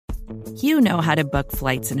You know how to book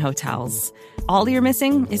flights and hotels. All you're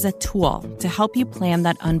missing is a tool to help you plan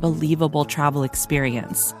that unbelievable travel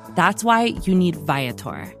experience. That's why you need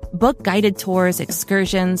Viator. Book guided tours,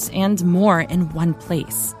 excursions, and more in one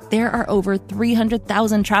place. There are over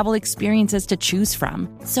 300,000 travel experiences to choose from,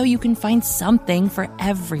 so you can find something for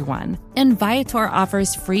everyone. And Viator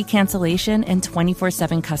offers free cancellation and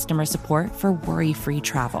 24/7 customer support for worry-free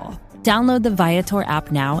travel. Download the Viator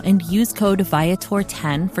app now and use code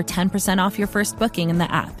Viator10 for 10% off your first booking in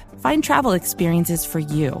the app. Find travel experiences for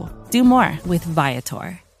you. Do more with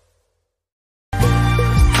Viator.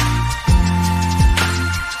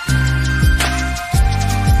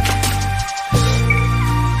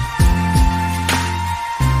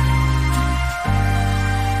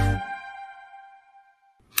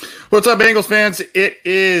 What's up, Bengals fans? It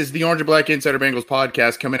is the Orange and Black Insider Bengals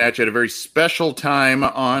podcast coming at you at a very special time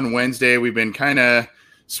on Wednesday. We've been kind of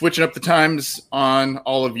switching up the times on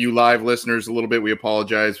all of you live listeners a little bit. We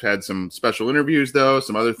apologize. We've had some special interviews, though.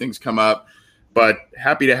 Some other things come up. But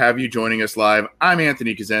happy to have you joining us live. I'm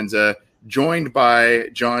Anthony Cosenza, joined by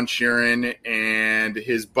John Sheeran and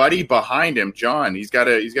his buddy behind him, John. He's got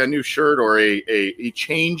a new shirt, or he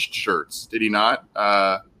changed shirts, did he not?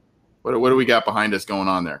 What do we got behind us going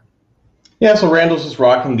on there? Yeah, so Randall's just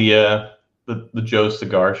rocking the Joe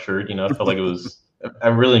Cigar shirt. You know, I felt like it was. I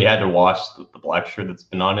really had to wash the black shirt that's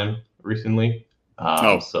been on him recently.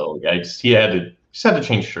 So yeah, he had to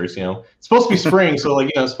change shirts. You know, it's supposed to be spring, so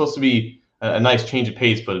it's supposed to be a nice change of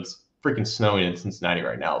pace, but it's freaking snowing in Cincinnati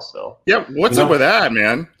right now. So yeah, what's up with that,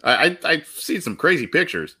 man? I've seen some crazy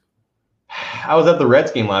pictures. I was at the Reds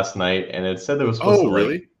game last night, and it said there was supposed to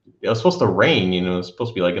really? It was supposed to rain. You know, it was supposed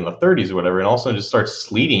to be like in the 30s or whatever, and all of a sudden it just starts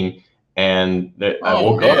sleeting. And I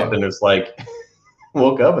woke up and there's like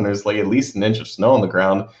at least an inch of snow on the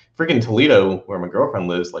ground. Freaking Toledo, where my girlfriend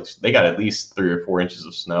lives, like they got at least 3 or 4 inches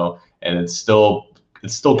of snow, and it's still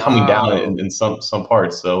coming down in some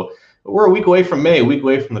parts. So we're a week away from May, a week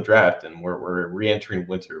away from the draft, and we're re-entering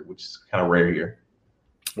winter, which is kind of rare here.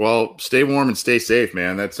 Well, stay warm and stay safe,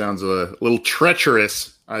 man. That sounds a little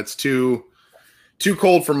treacherous. It's too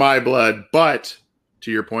cold for my blood, but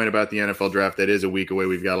to your point about the NFL draft, that is a week away.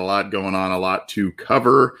 We've got a lot going on, a lot to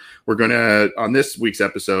cover. On this week's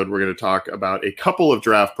episode, we're going to talk about a couple of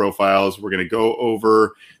draft profiles. We're going to go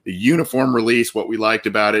over the uniform release, what we liked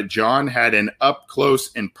about it. John had an up close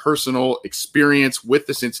and personal experience with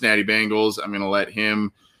the Cincinnati Bengals. I'm going to let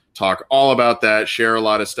him talk all about that, share a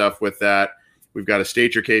lot of stuff with that. We've got a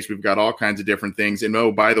state your case. We've got all kinds of different things.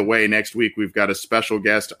 And by the way, next week we've got a special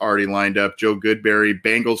guest already lined up. Joe Goodberry,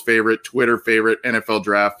 Bengals favorite, Twitter favorite, NFL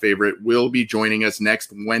draft favorite, will be joining us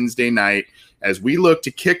next Wednesday night as we look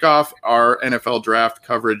to kick off our NFL draft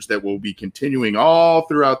coverage that will be continuing all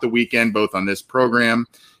throughout the weekend, both on this program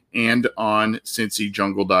and on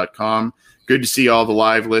CincyJungle.com. Good to see all the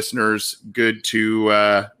live listeners. Good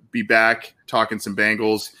to be back talking some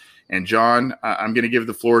Bengals. And John, I'm going to give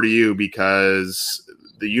the floor to you because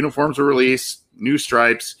the uniforms were released, new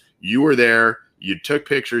stripes. You were there. You took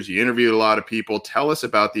pictures. You interviewed a lot of people. Tell us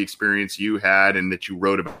about the experience you had and that you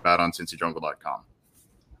wrote about on CincyJungle.com.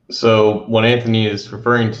 So what Anthony is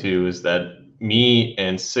referring to is that me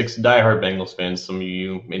and 6 diehard Bengals fans, some of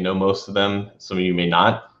you may know most of them, some of you may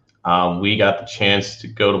not, we got the chance to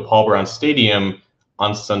go to Paul Brown Stadium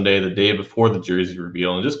on Sunday, the day before the jersey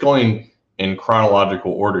reveal, and just going in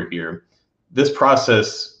chronological order here. This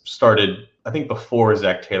process started, I think, before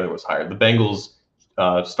Zach Taylor was hired. The Bengals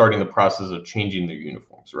starting the process of changing their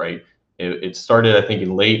uniforms, right? It started, I think,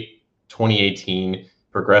 in late 2018,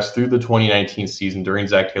 progressed through the 2019 season during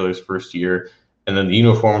Zach Taylor's first year, and then the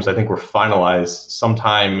uniforms, I think, were finalized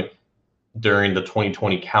sometime during the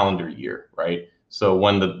 2020 calendar year, right? So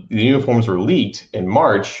when the uniforms were leaked in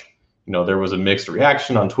March, there was a mixed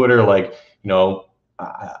reaction on Twitter, like,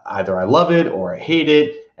 either I love it or I hate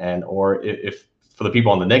it, or if for the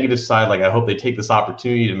people on the negative side, like I hope they take this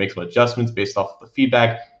opportunity to make some adjustments based off of the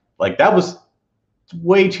feedback. Like that was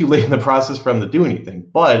way too late in the process for them to do anything,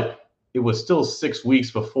 but it was still 6 weeks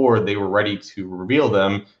before they were ready to reveal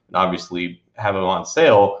them and obviously have them on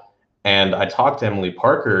sale. And I talked to Emily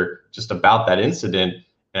Parker just about that incident,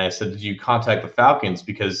 and I said, did you contact the Falcons?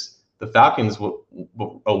 Because the Falcons,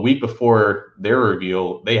 a week before their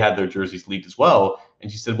reveal, they had their jerseys leaked as well.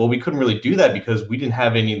 And she said, well, we couldn't really do that because we didn't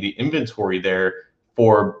have any of the inventory there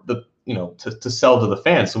for the, to sell to the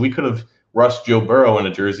fans. So we could have rushed Joe Burrow in a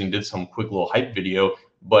jersey and did some quick little hype video,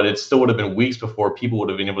 but it still would have been weeks before people would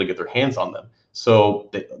have been able to get their hands on them. So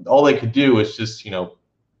all they could do is just,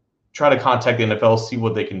 try to contact the NFL, see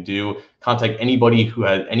what they can do, contact anybody who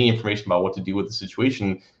had any information about what to do with the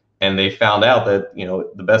situation. And they found out that,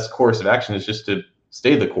 the best course of action is just to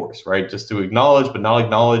stay the course, right? Just to acknowledge, but not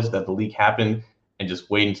acknowledge that the leak happened and just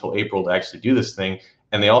wait until April to actually do this thing.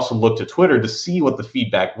 And they also looked to Twitter to see what the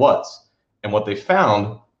feedback was. And what they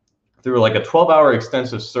found through like a 12-hour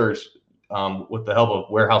extensive search with the help of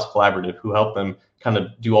Warehouse Collaborative, who helped them kind of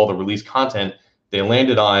do all the release content, they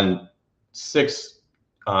landed on 6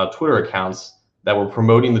 Twitter accounts that were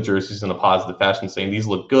promoting the jerseys in a positive fashion, saying these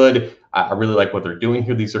look good. I really like what they're doing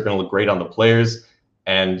here. These are going to look great on the players.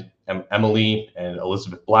 And Emily and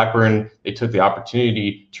Elizabeth Blackburn, they took the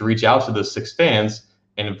opportunity to reach out to those 6 fans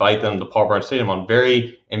and invite them to Paul Brown Stadium on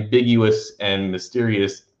very ambiguous and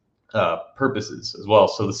mysterious purposes as well.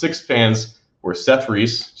 So the 6 fans were Seth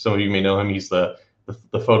Reese. Some of you may know him. He's the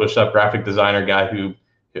Photoshop graphic designer guy who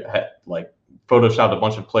had like Photoshopped a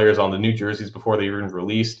bunch of players on the new jerseys before they were even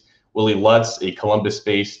released. Willie Lutz, a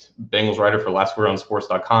Columbus-based Bengals writer for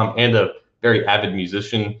LastWordOnSports.com and a very avid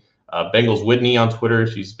musician. Bengals Whitney on Twitter.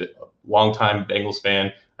 She's been a longtime Bengals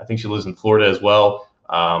fan. I think she lives in Florida as well.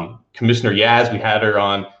 Commissioner Yaz, we had her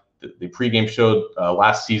on the pregame show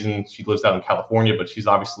last season. She lives out in California, but she's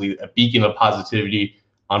obviously a beacon of positivity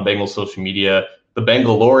on Bengals social media. The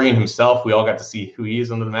Bengalorian himself, we all got to see who he is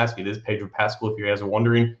under the mask. It is Pedro Pascal, if you guys are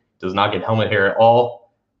wondering. Does not get helmet hair at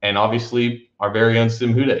all. And obviously, our very own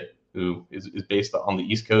Sim Hude, who is based on the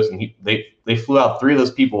East Coast. And they flew out 3 of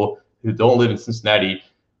those people who don't live in Cincinnati.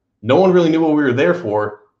 No one really knew what we were there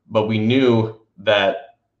for, but we knew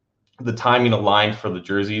that the timing aligned for the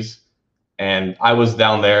jerseys. And I was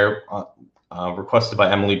down there requested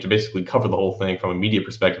by Emily to basically cover the whole thing from a media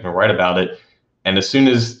perspective and write about it. And as soon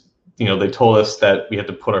as they told us that we had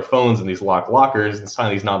to put our phones in these locked lockers and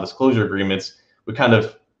sign these non-disclosure agreements, we kind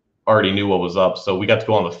of already knew what was up. So we got to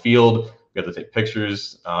go on the field. We got to take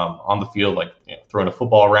pictures on the field, like throwing a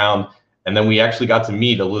football around. And then we actually got to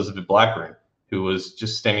meet Elizabeth Blackburn, who was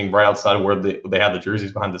just standing right outside of where they had the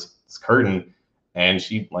jerseys behind this curtain. And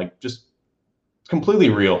she just completely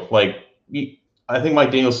real. I think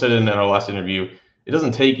Mike Daniels said it in our last interview, it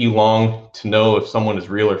doesn't take you long to know if someone is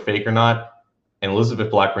real or fake or not. And Elizabeth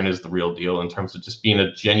Blackburn is the real deal in terms of just being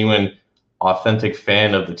a genuine, authentic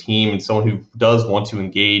fan of the team and someone who does want to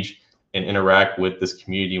engage and interact with this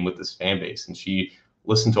community and with this fan base. And she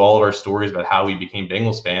listened to all of our stories about how we became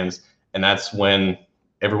Bengals fans. And that's when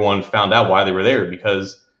everyone found out why they were there,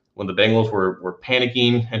 because when the Bengals were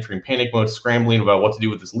panicking, entering panic mode, scrambling about what to do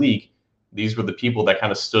with this leak, these were the people that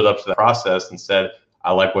kind of stood up to the process and said,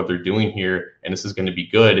 I like what they're doing here, and this is going to be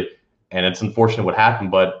good. And it's unfortunate what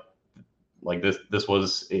happened, but this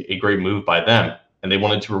was a great move by them. And they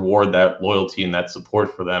wanted to reward that loyalty and that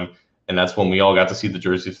support for them. And that's when we all got to see the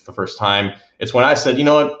jerseys for the first time. It's when I said, you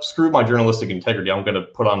know what, screw my journalistic integrity. I'm going to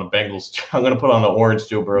put on the Bengals. I'm going to put on the orange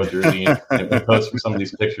Joe Burrow jersey and post for some of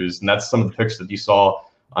these pictures. And that's some of the pictures that you saw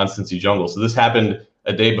on Cincy Jungle. So this happened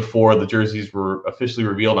a day before the jerseys were officially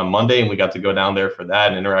revealed on Monday, and we got to go down there for that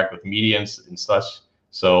and interact with media and such.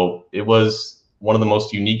 So it was one of the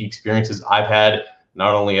most unique experiences I've had,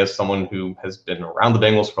 not only as someone who has been around the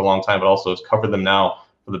Bengals for a long time, but also has covered them now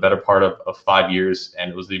for the better part of 5 years. And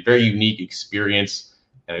it was a very unique experience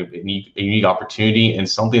and a unique opportunity, and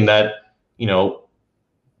something that,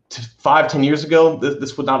 5-10 years ago,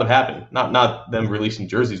 this would not have happened. Not them releasing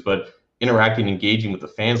jerseys, but interacting, engaging with the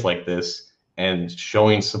fans like this and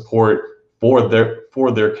showing support for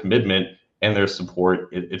their commitment and their support.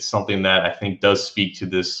 It's something that I think does speak to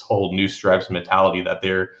this whole new stripes mentality that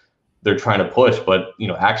they're trying to push. But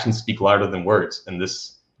actions speak louder than words, and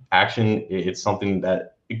this action, it's something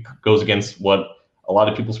that it goes against what a lot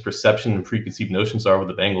of people's perception and preconceived notions are with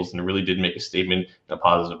the Bengals, and it really did make a statement in a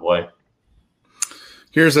positive way.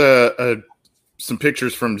 Here's some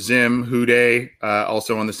pictures from Zim Hude,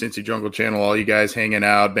 also on the Cincy Jungle channel. All you guys hanging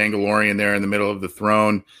out, Bengalorian there in the middle of the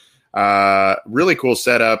throne. Really cool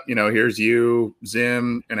setup. Here's you,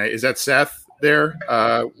 Zim, and is that Seth there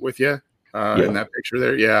with you in that picture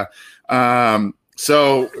there? Yeah.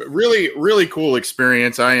 So really, really cool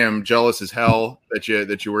experience. I am jealous as hell that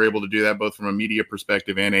you were able to do that, both from a media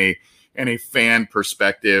perspective and a fan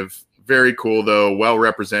perspective. Very cool, though. Well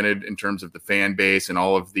represented in terms of the fan base and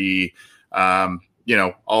all of the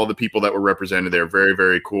all the people that were represented there. Very,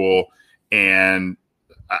 very cool. And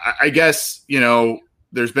I guess,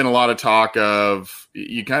 there's been a lot of talk of,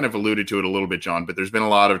 you kind of alluded to it a little bit, John, but there's been a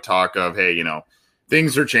lot of talk of, hey,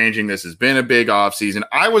 things are changing. This has been a big off season.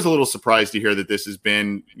 I was a little surprised to hear that this has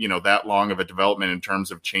been, that long of a development in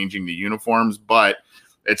terms of changing the uniforms, but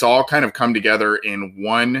it's all kind of come together in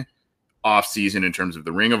one off season in terms of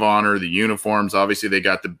the Ring of Honor, the uniforms. Obviously they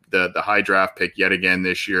got the high draft pick yet again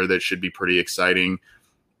this year. That should be pretty exciting.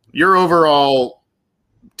 Your overall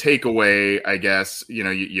takeaway, I guess,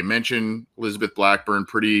 you mentioned Elizabeth Blackburn,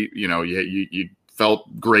 pretty, you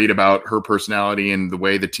felt great about her personality and the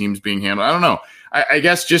way the team's being handled. I don't know. I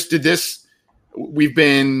guess we've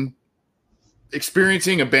been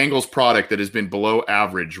experiencing a Bengals product that has been below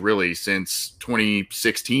average really since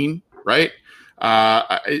 2016, right?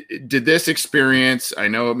 Did this experience, I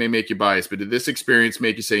know it may make you biased, but did this experience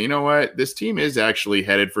make you say, you know what, this team is actually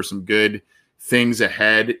headed for some good things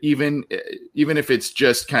ahead, even if it's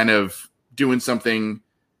just kind of doing something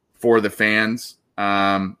for the fans?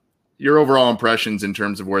 Your overall impressions in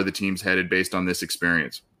terms of where the team's headed based on this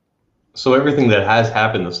experience? So everything that has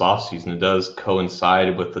happened this offseason, it does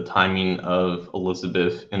coincide with the timing of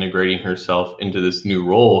Elizabeth integrating herself into this new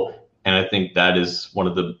role. And I think that is one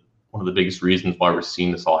of the biggest reasons why we're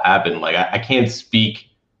seeing this all happen. Like I can't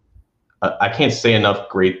say enough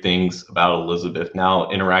great things about Elizabeth now,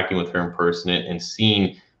 interacting with her in person and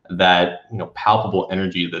seeing that, palpable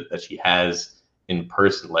energy that she has in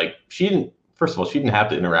person. Like first of all, she didn't have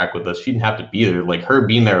to interact with us. She didn't have to be there. Like her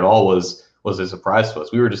being there at all was a surprise to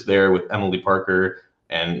us. We were just there with Emily Parker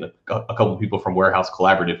and a couple of people from Warehouse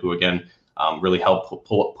Collaborative, who again really helped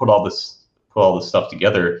put all this stuff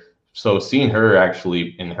together. So seeing her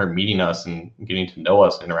actually and her meeting us and getting to know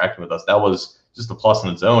us, interacting with us, that was just a plus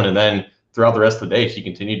on its own. And then throughout the rest of the day, she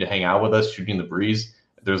continued to hang out with us, shooting the breeze.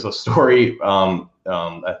 There's a story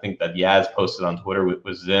I think that Yaz posted on Twitter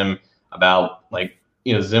with Zim about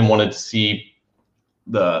Zim wanted to see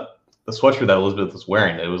the sweatshirt that Elizabeth was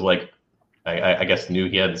wearing. It was like, I guess knew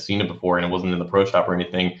he hadn't seen it before and it wasn't in the pro shop or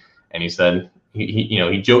anything. And he said,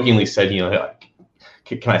 he jokingly said,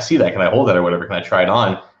 can I see that? Can I hold that or whatever? Can I try it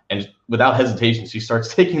on? And without hesitation, she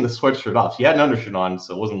starts taking the sweatshirt off. She had an undershirt on,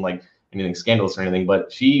 so it wasn't like anything scandalous or anything,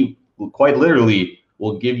 but she quite literally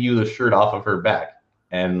will give you the shirt off of her back.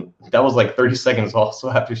 And that was like 30 seconds also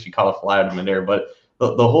after she caught a fly out of midair. But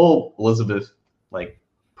the whole Elizabeth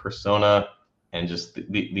persona and just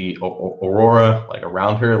the aurora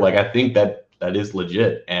around her, I think that is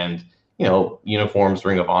legit. And uniforms,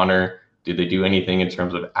 Ring of Honor, did they do anything in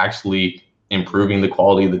terms of actually improving the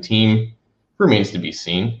quality of the team? Remains to be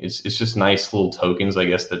seen. It's just nice little tokens, I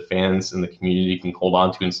guess, that fans in the community can hold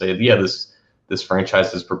on to and say, yeah, this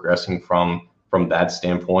franchise is progressing from that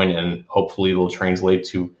standpoint, and hopefully it'll translate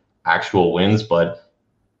to actual wins. But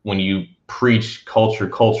when you preach culture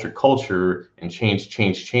and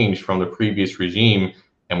change from the previous regime,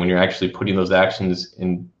 and when you're actually putting those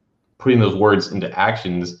words into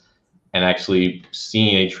actions and actually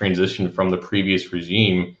seeing a transition from the previous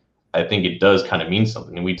regime, I think it does kind of mean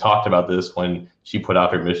something. And we talked about this when she put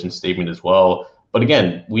out her mission statement as well. But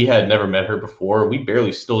again, we had never met her before. We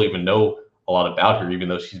barely still even know a lot about her, even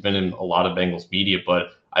though she's been in a lot of Bengals media.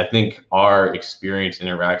 But I think our experience and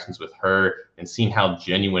interactions with her and seeing how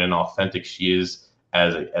genuine and authentic she is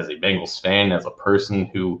as a Bengals fan, as a person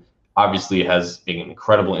who obviously has an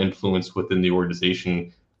incredible influence within the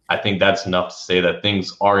organization, I think that's enough to say that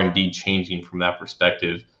things are indeed changing from that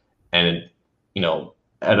perspective. And,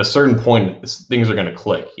 at a certain point, things are going to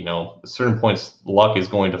click. At certain points, luck is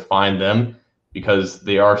going to find them because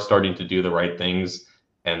they are starting to do the right things.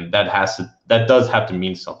 And that does have to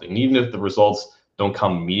mean something. And even if the results don't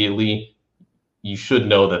come immediately, you should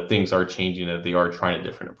know that things are changing, that they are trying a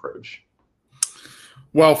different approach.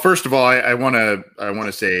 Well, first of all, I want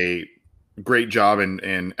to say great job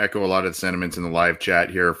and echo a lot of the sentiments in the live chat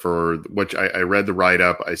here for which I read the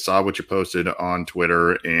write-up. I saw what you posted on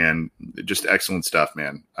Twitter and just excellent stuff,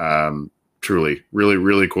 man. Truly, really,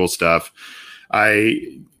 really cool stuff.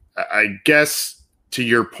 I guess to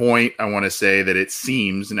your point, I want to say that it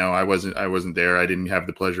seems, no, I wasn't there. I didn't have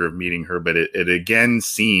the pleasure of meeting her, but it again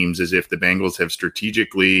seems as if the Bengals have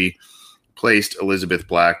strategically placed Elizabeth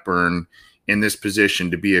Blackburn in this position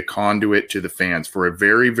to be a conduit to the fans for a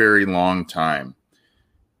very, very long time.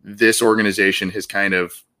 This organization has kind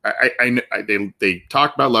of, they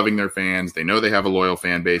talk about loving their fans. They know they have a loyal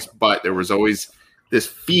fan base, but there was always this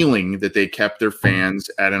feeling that they kept their fans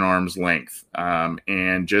at an arm's length.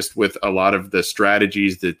 And just with a lot of the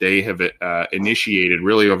strategies that they have initiated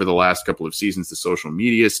really over the last couple of seasons, the social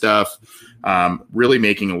media stuff, really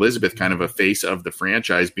making Elizabeth kind of a face of the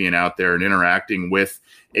franchise, being out there and interacting with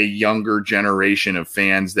a younger generation of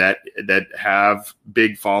fans that have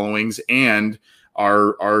big followings and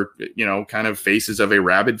are kind of faces of a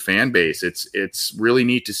rabid fan base. It's really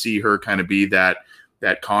neat to see her kind of be that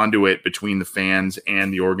conduit between the fans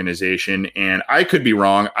and the organization. And I could be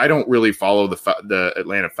wrong. I don't really follow the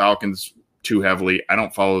Atlanta Falcons too heavily. I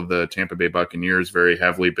don't follow the Tampa Bay Buccaneers very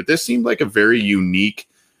heavily, but this seemed like a very unique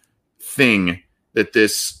thing that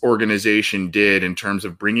this organization did in terms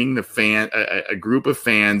of bringing a group of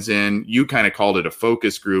fans in. You kind of called it a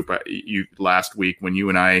focus group last week when you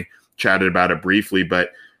and I chatted about it briefly, but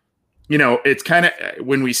it's kind of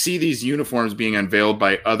when we see these uniforms being unveiled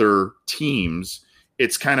by other teams,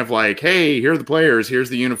 it's kind of like, hey, here are the players, here's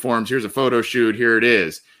the uniforms, here's a photo shoot, here it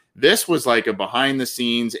is. This was like a behind the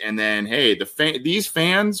scenes, and then, hey, these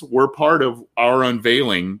fans were part of our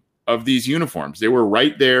unveiling of these uniforms. They were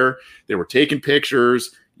right there. They were taking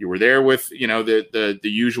pictures. You were there with, the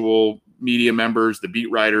usual media members, the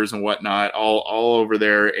beat writers and whatnot, all over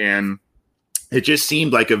there. And it just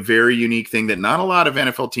seemed like a very unique thing that not a lot of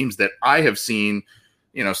NFL teams that I have seen,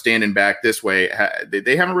 standing back this way,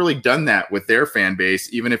 they haven't really done that with their fan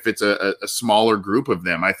base, even if it's a smaller group of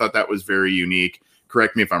them. I thought that was very unique.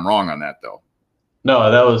 Correct me if I'm wrong on that, though. No,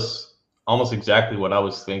 that was almost exactly what I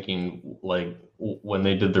was thinking, like when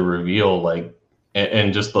they did the reveal, like,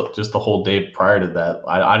 and just the whole day prior to that.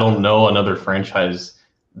 I don't know another franchise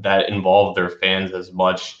that involved their fans as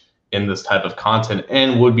much in this type of content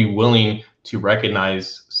and would be willing to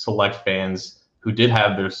recognize select fans who did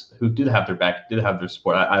have their back, did have their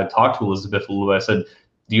support. I talked to Elizabeth a little bit. I said,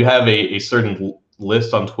 do you have a certain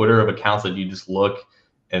list on Twitter of accounts that you just look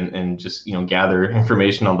and just gather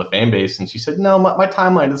information on the fan base? And she said, no, my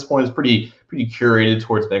timeline at this point is pretty curated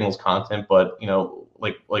towards Bengals content, but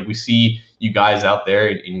like we see you guys out there,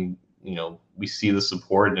 and we see the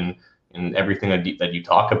support and everything that you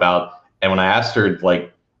talk about. And when I asked her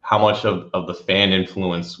like how much of the fan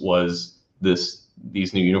influence was these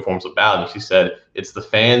new uniforms about, and she said it's the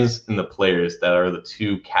fans and the players that are the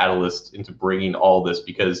two catalysts into bringing all this,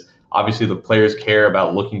 because obviously the players care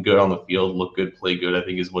about looking good on the field, look good, play good, I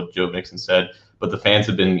think is what Joe Mixon said. But the fans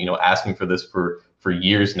have been, asking for this for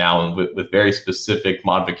years now, and with very specific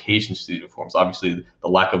modifications to the uniforms. Obviously, the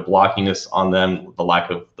lack of blockiness on them, the lack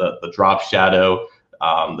of the drop shadow,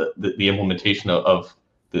 the implementation of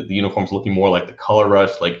the uniforms looking more like the color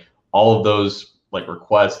rush, like all of those like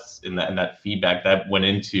requests and that feedback that went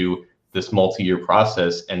into this multi-year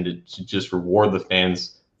process, and to just reward the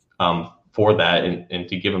fans for that and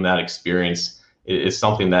to give them that experience is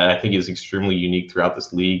something that I think is extremely unique throughout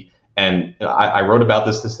this league. And I wrote about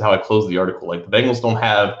this. This is how I closed the article. Like, the Bengals don't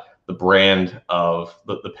have the brand of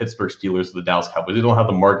the Pittsburgh Steelers or the Dallas Cowboys. They don't have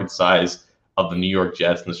the market size of the New York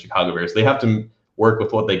Jets and the Chicago Bears. They have to work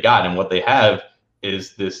with what they got, and what they have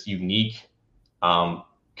is this unique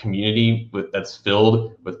community that's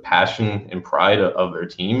filled with passion and pride of their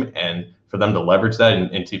team. And for them to leverage that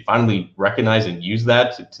and to finally recognize and use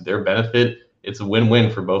that to their benefit, it's a win-win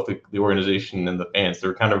for both the organization and the fans.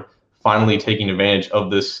 They're kind of finally taking advantage of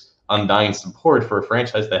this undying support for a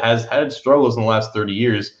franchise that has had struggles in the last 30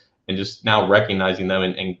 years, and just now recognizing them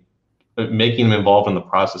and making them involved in the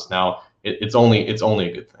process now. It's only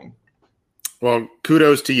a good thing. Well,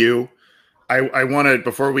 kudos to you. I wanted,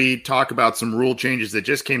 before we talk about some rule changes that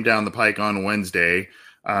just came down the pike on Wednesday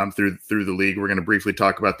through the league, we're going to briefly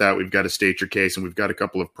talk about that. We've got to state your case, and we've got a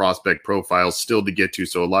couple of prospect profiles still to get to,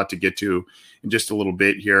 so a lot to get to in just a little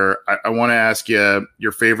bit here. I want to ask you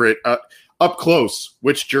your favorite up close.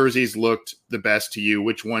 Which jerseys looked the best to you?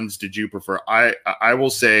 Which ones did you prefer? I will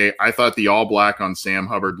say I thought the all black on Sam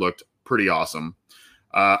Hubbard looked pretty awesome.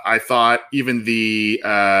 I thought even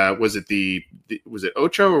was it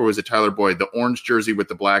Ocho or was it Tyler Boyd? The orange jersey with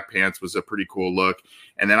the black pants was a pretty cool look.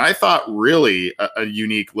 And then I thought really a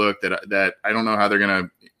unique look that I don't know how they're going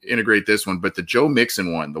to integrate this one, but the Joe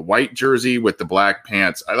Mixon one, the white jersey with the black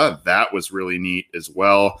pants, I thought that was really neat as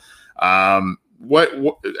well. What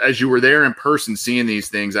as you were there in person seeing these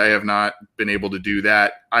things, I have not been able to do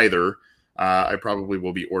that either. I probably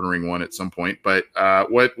will be ordering one at some point, but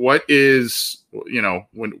what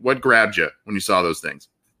grabbed you when you saw those things?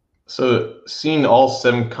 So seeing all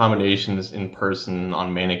 7 combinations in person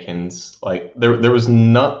on mannequins, like there was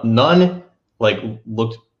none like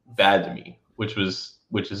looked bad to me, which is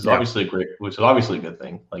obviously a good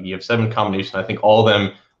thing. Like, you have 7 combinations. I think all of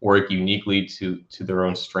them work uniquely to their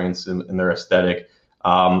own strengths and their aesthetic.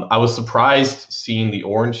 I was surprised seeing the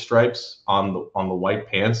orange stripes on the white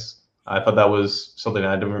pants. I thought that was something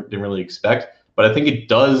I didn't really expect, but I think it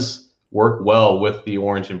does work well with the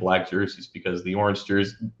orange and black jerseys, because the orange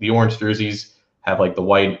jerseys have like the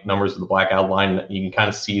white numbers with the black outline. You can kind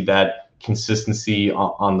of see that consistency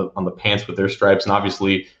on the pants with their stripes, and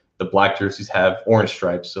obviously the black jerseys have orange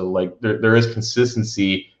stripes. So like there is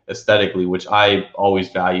consistency aesthetically, which I always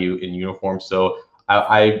value in uniforms. So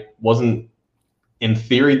I wasn't, in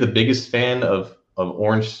theory, the biggest fan of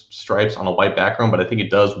orange stripes on a white background, but I think it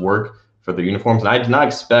does work for the uniforms. And I did not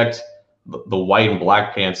expect the white and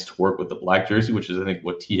black pants to work with the black jersey, which is, I think,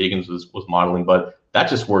 what T. Higgins was modeling, but that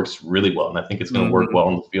just works really well. And I think it's going to work well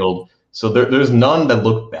on the field. So there's none that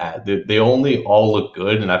look bad. They only all look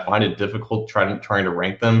good. And I find it difficult trying to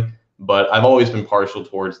rank them, but I've always been partial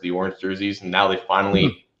towards the orange jerseys. And now they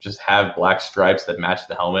finally just have black stripes that match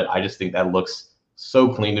the helmet. I just think that looks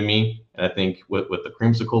so clean to me. And I think with the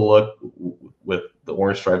creamsicle look, with the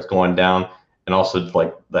orange stripes going down, and also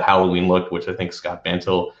like the Halloween look, which I think Scott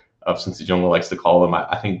Bantle of Cincy Jungle likes to call them,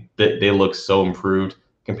 I think that they look so improved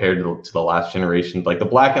compared to the last generation. Like the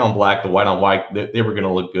black on black, the white on white, they were going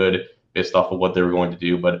to look good based off of what they were going to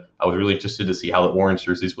do. But I was really interested to see how the orange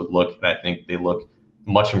jerseys would look. And I think they look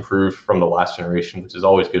much improved from the last generation, which is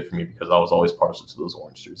always good for me because I was always partial to those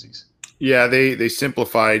orange jerseys. Yeah, they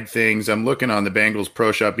simplified things. I'm looking on the Bengals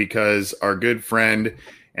Pro Shop because our good friend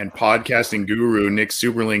and podcasting guru, Nick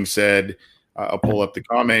Superling, said, I'll pull up the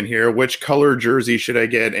comment here, which color jersey should I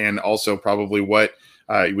get? And also probably what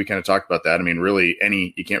we kind of talked about that. I mean, really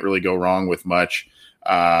you can't really go wrong with much.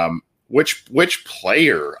 Which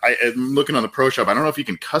player? I'm looking on the Pro Shop. I don't know if you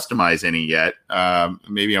can customize any yet.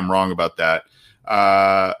 Maybe I'm wrong about that.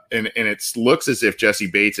 And it looks as if Jesse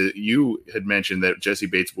Bates, you had mentioned that Jesse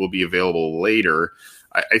Bates will be available later.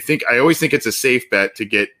 I always think it's a safe bet to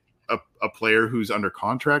get a player who's under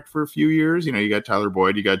contract for a few years. You know, you got Tyler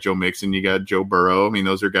Boyd, you got Joe Mixon, you got Joe Burrow. I mean,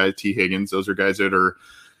 those are guys, T. Higgins, those are guys that are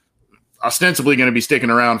ostensibly going to be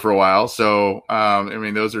sticking around for a while. So, I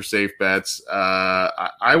mean, those are safe bets.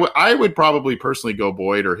 I would probably personally go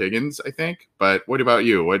Boyd or Higgins, I think. But what about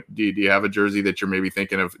you? What do you have a jersey that you're maybe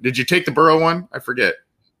thinking of? Did you take the Burrow one? I forget.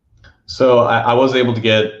 So I was able to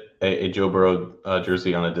get a Joe Burrow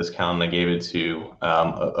jersey on a discount, and I gave it to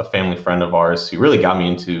a family friend of ours who really got me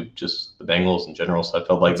into just the Bengals in general. So I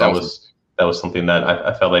felt like that was something that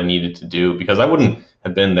I felt I needed to do, because I wouldn't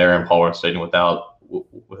have been there in Paul Warren Stadium without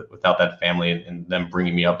that family and them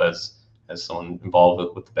bringing me up as someone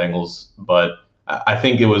involved with the Bengals. But I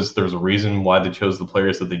think there was a reason why they chose the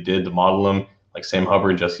players that they did to model them, like Sam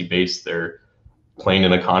Hubbard, Jesse Bates. They're playing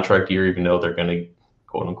in a contract year, even though they're going to,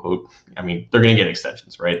 quote unquote, I mean, they're going to get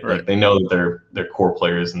extensions, right? Like they know that they're core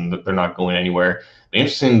players and they're not going anywhere. But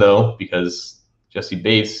interesting though, because Jesse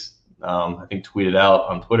Bates, I think tweeted out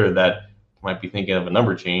on Twitter that he might be thinking of a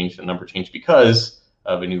number change because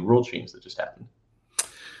of a new rule change that just happened.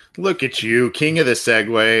 Look at you, king of the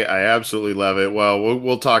segue. I absolutely love it. Well,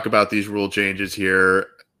 we'll talk about these rule changes here.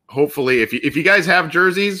 Hopefully, if you guys have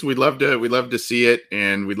jerseys, we'd love to see it,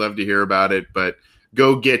 and we'd love to hear about it. But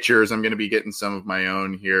go get yours. I'm going to be getting some of my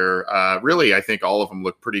own here. Really, I think all of them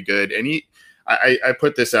look pretty good. And I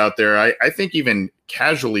put this out there. I think even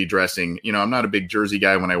casually dressing, you know, I'm not a big jersey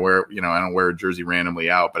guy when I wear, you know, I don't wear a jersey randomly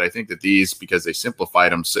out. But I think that these, because they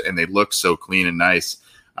simplified them and they look so clean and nice,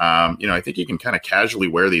 you know, I think you can kind of casually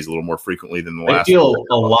wear these a little more frequently than the last. I feel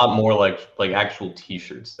a lot more like actual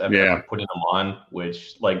T-shirts. I've been putting them on,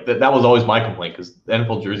 which like that was always my complaint, because the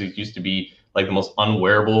NFL jerseys used to be like the most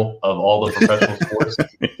unwearable of all the professional sports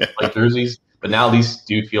like jerseys. But now these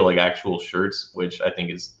do feel like actual shirts, which I think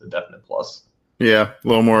is a definite plus. Yeah, a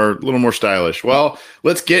little more stylish. Well,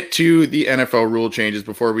 let's get to the NFL rule changes.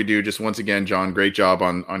 Before we do, just once again, John, great job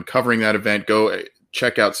on covering that event. Go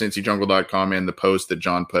check out cincyjungle.com and the post that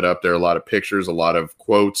John put up there. A lot of pictures, a lot of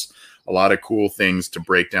quotes, a lot of cool things to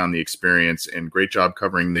break down the experience, and great job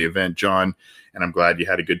covering the event, John. And I'm glad you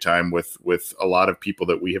had a good time with a lot of people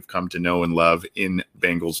that we have come to know and love in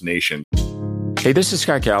Bengals Nation. Hey, this is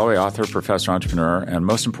Scott Galloway, author, professor, entrepreneur, and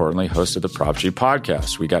most importantly, host of the Prop G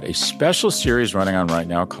podcast. We got a special series running on right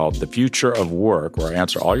now called The Future of Work, where I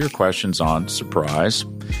answer all your questions on, surprise,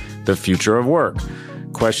 the future of work.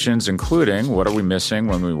 Questions including, what are we missing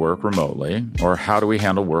when we work remotely? Or how do we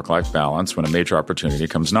handle work-life balance when a major opportunity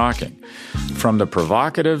comes knocking? From the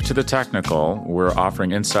provocative to the technical, we're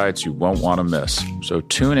offering insights you won't want to miss. So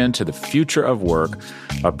tune in to The Future of Work,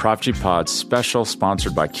 a Prop G Pod special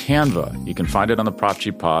sponsored by Canva. You can find it on the Prop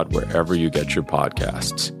G Pod wherever you get your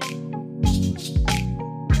podcasts.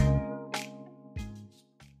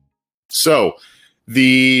 So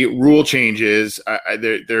the rule changes,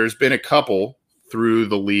 there's been a couple through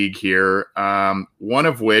the league here. One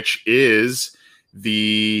of which is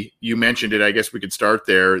you mentioned it, I guess we could start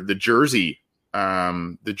there, the jersey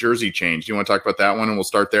change. Do you want to talk about that one, and we'll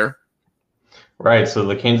start there? Right. So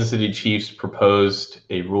the Kansas City Chiefs proposed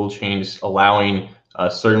a rule change allowing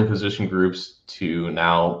certain position groups to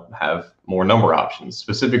now have more number options.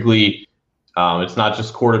 Specifically, it's not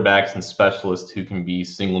just quarterbacks and specialists who can be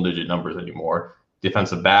single-digit numbers anymore.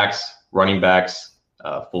 Defensive backs, running backs,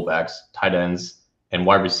 fullbacks, tight ends, and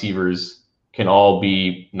wide receivers can all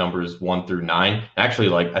be numbers 1 through 9. Actually,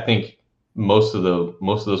 like I think most of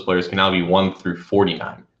those players can now be 1 through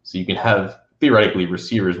 49. So you can have theoretically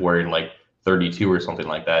receivers wearing like 32 or something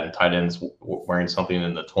like that, and tight ends wearing something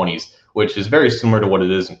in the 20s, which is very similar to what it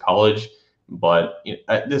is in college. But you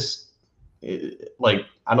know, I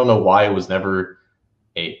don't know why it was never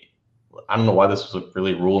a I don't know why this was a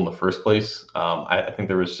really rule in the first place. I think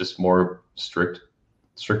there was just more stricter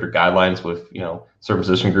guidelines with, certain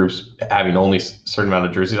position groups having only a certain amount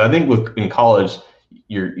of jerseys. I think in college,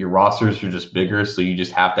 your rosters are just bigger, so you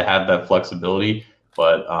just have to have that flexibility.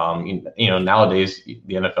 But nowadays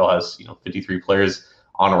the NFL has 53 players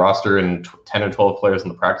on a roster and 10 or 12 players in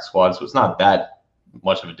the practice squad, so it's not that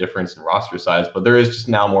much of a difference in roster size. But there is just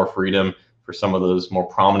now more freedom for some of those more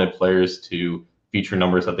prominent players to feature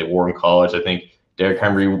numbers that they wore in college. I think Derrick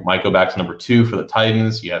Henry might go back to number 2 for the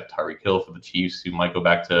Titans. You have Tyreek Hill for the Chiefs, who might go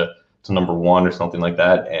back to number 1 or something like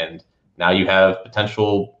that. And now you have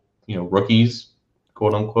potential, rookies,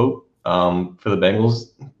 quote unquote, for the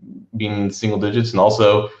Bengals being in single digits. And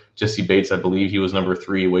also Jesse Bates, I believe he was number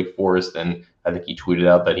 3 at Wake Forest. And I think he tweeted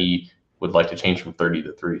out that he would like to change from 30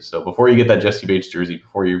 to 3. So before you get that Jesse Bates jersey,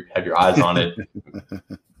 before you have your eyes on it,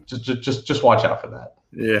 just watch out for that.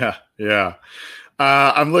 Yeah.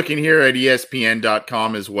 I'm looking here at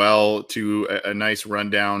ESPN.com as well to a nice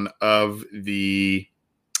rundown of the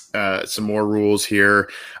some more rules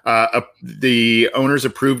here. The owners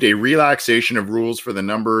approved a relaxation of rules for the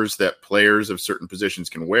numbers that players of certain positions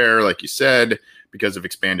can wear, like you said, because of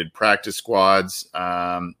expanded practice squads.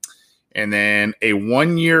 And then a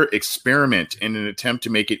 1-year experiment in an attempt to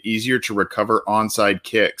make it easier to recover onside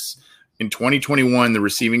kicks. In 2021, the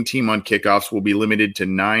receiving team on kickoffs will be limited to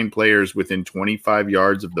 9 players within 25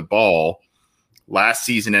 yards of the ball. Last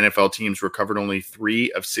season, NFL teams recovered only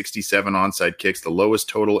 3 of 67 onside kicks, the lowest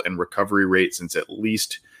total and recovery rate since at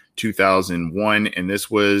least 2001. And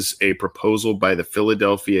this was a proposal by the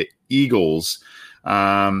Philadelphia Eagles,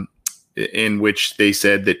 in which they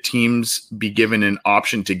said that teams be given an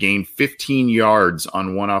option to gain 15 yards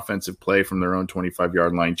on one offensive play from their own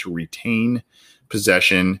 25-yard line to retain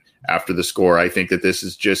possession after the score. I think that this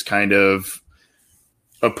is just kind of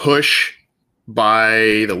a push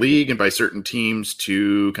by the league and by certain teams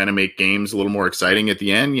to kind of make games a little more exciting at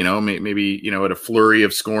the end, maybe at a flurry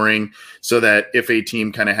of scoring, so that if a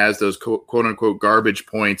team kind of has those quote unquote garbage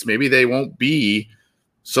points, maybe they won't be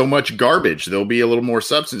so much garbage. There'll be a little more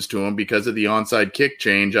substance to them because of the onside kick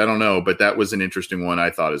change. I don't know, but that was an interesting one,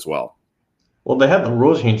 I thought, as well. Well, they had the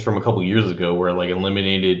rule change from a couple of years ago where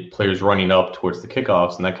eliminated players running up towards the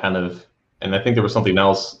kickoffs, and I think there was something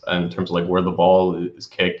else in terms of where the ball is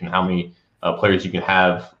kicked and how many players you can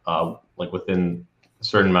have within a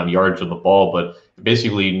certain amount of yards of the ball, but it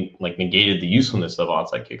basically negated the usefulness of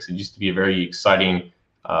onside kicks. It used to be a very exciting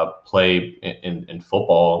play in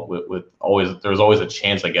football there was always a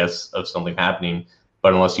chance, I guess, of something happening.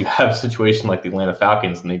 But unless you have a situation like the Atlanta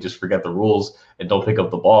Falcons and they just forget the rules and don't pick up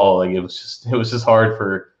the ball, it was just hard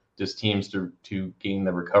for just teams to gain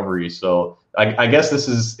the recovery. So I guess this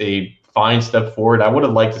is a fine step forward. I would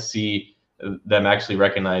have liked to see them actually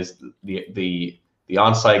recognize the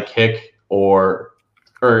onside kick or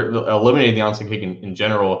eliminate the onside kick in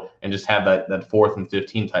general and just have that 4th and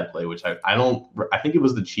 15 type play, which I think it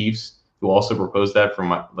was the Chiefs who also proposed that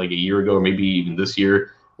from a year ago or maybe even this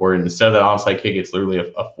year, where instead of that onside kick, it's literally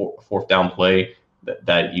a 4th down play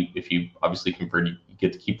that if you obviously convert, you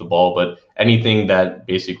get to keep the ball. But anything that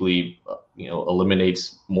basically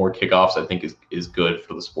eliminates more kickoffs, I think is good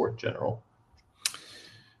for the sport in general.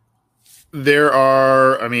 There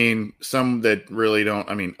are, some that really don't.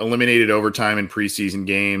 Eliminated overtime in preseason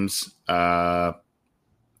games.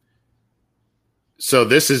 So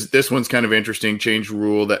this one's kind of interesting. Changed a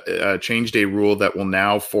rule that will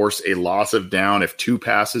now force a loss of down if 2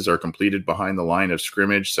 passes are completed behind the line of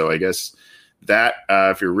scrimmage. So I guess that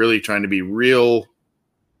if you're really trying to be real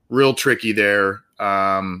tricky there,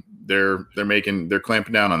 they're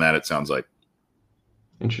clamping down on that. It sounds like.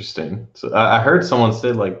 Interesting. So I heard someone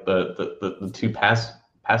say the 2 passes,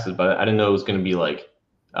 but I didn't know it was going to be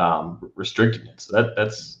restricting it. So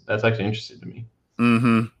that's actually interesting to me.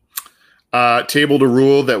 Mm-hmm. Tabled a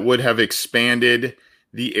rule that would have expanded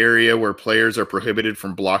the area where players are prohibited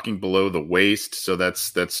from blocking below the waist. So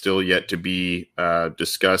that's still yet to be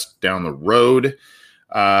discussed down the road.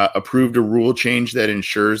 Approved a rule change that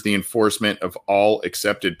ensures the enforcement of all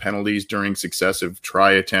accepted penalties during successive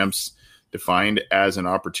try attempts, defined as an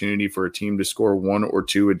opportunity for a team to score 1 or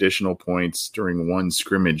 2 additional points during one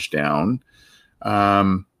scrimmage down.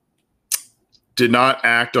 Did not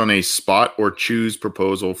act on a spot or choose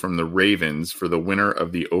proposal from the Ravens for the winner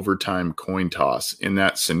of the overtime coin toss. In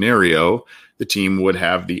that scenario, the team would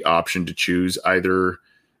have the option to choose either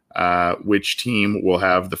which team will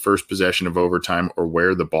have the first possession of overtime or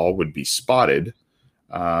where the ball would be spotted.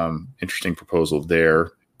 Interesting proposal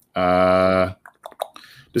there.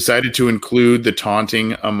 Decided to include the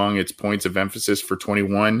taunting among its points of emphasis for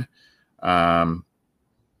 21.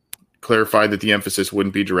 clarified that the emphasis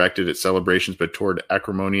wouldn't be directed at celebrations, but toward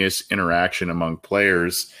acrimonious interaction among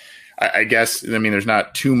players. I guess, I mean, there's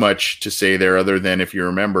not too much to say there other than, if you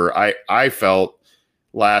remember, I felt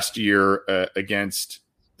last year against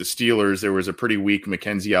the Steelers, there was a pretty weak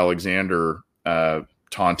Mackenzie Alexander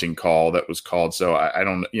taunting call that was called. So I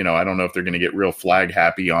don't know if they're going to get real flag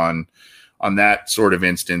happy on that sort of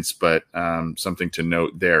instance, but something to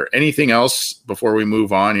note there. Anything else before we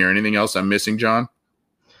move on here? Anything else I'm missing, John?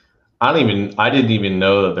 I didn't even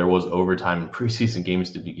know that there was overtime in preseason games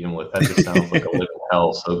to begin with. That just sounds like a living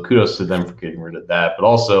hell. So kudos to them for getting rid of that. But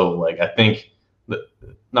also, like, I think that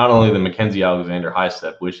not only the Mackenzie Alexander high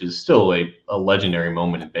step, which is still a legendary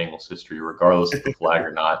moment in Bengals history, regardless of the flag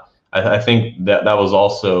or not. I think that was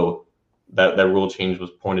also that rule change was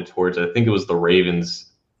pointed towards. I think it was the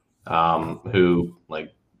Ravens who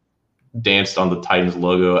like danced on the Titans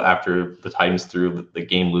logo after the Titans threw the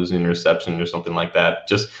game losing interception or something like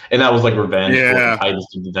that. And that was like revenge for what the Titans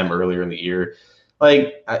did to them earlier in the year.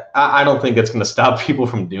 Like, I don't think that's going to stop people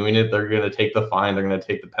from doing it. They're going to take the fine. They're going to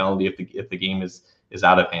take the penalty if the game is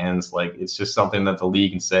out of hands. Like, it's just something that the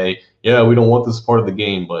league can say, yeah, we don't want this part of the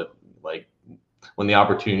game, but like when the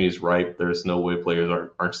opportunity is right, there's no way players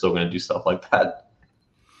aren't still going to do stuff like that.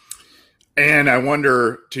 And I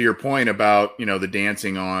wonder, to your point about, the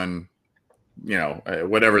dancing on,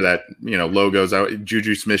 whatever that, logos out,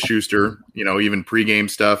 Juju Smith-Schuster, even pregame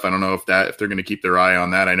stuff. I don't know if they're going to keep their eye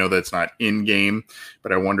on that. I know that's not in game,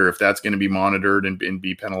 but I wonder if that's going to be monitored and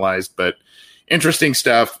be penalized. But interesting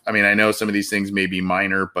stuff. I mean, I know some of these things may be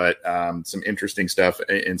minor, but some interesting stuff,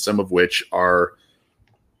 and some of which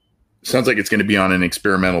sounds like it's going to be on an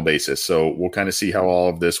experimental basis. So we'll kind of see how all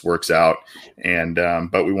of this works out. And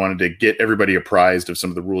but we wanted to get everybody apprised of some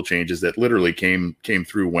of the rule changes that literally came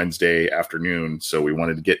through Wednesday afternoon. So we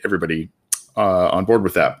wanted to get everybody on board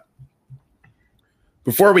with that.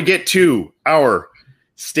 Before we get to our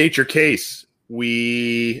State Your Case,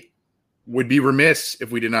 we would be remiss if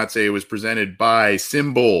we did not say it was presented by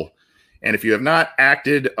Symbol. And if you have not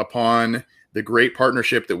acted upon the great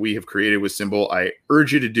partnership that we have created with Symbol, I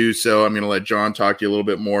urge you to do so. I'm going to let John talk to you a little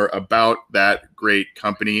bit more about that great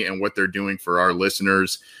company and what they're doing for our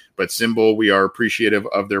listeners. But Symbol, we are appreciative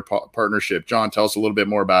of their partnership. John, tell us a little bit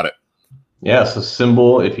more about it. Yeah, so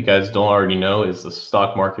Symbol, if you guys don't already know, is the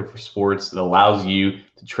stock market for sports that allows you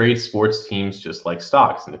to trade sports teams just like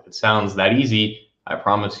stocks. And if it sounds that easy, I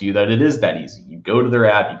promise you that it is that easy. You go to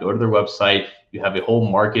their app, you go to their website, you have a whole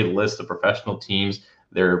market list of professional teams.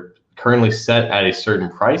 They're currently set at a certain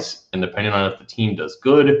price, and depending on if the team does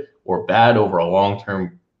good or bad over a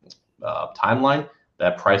long-term timeline,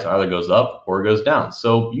 that price either goes up or goes down.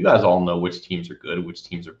 So you guys all know which teams are good, which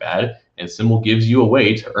teams are bad, and Symbol gives you a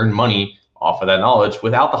way to earn money off of that knowledge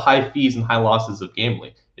without the high fees and high losses of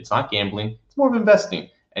gambling. It's not gambling, it's more of investing,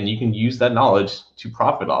 and you can use that knowledge to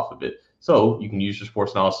profit off of it. So you can use your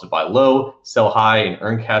sports knowledge to buy low, sell high, and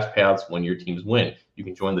earn cash payouts when your teams win. You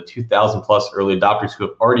can join the 2,000 plus early adopters who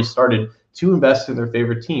have already started to invest in their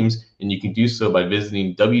favorite teams, and you can do so by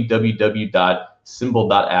visiting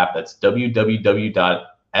www.symbol.app. That's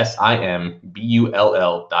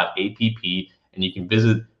www.simbull.app, and you can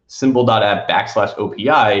visit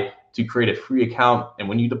symbol.app/OPI to create a free account. And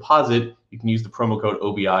when you deposit, you can use the promo code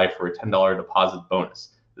OBI for a $10 deposit bonus.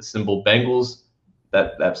 The Symbol Bengals,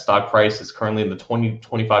 that stock price is currently in the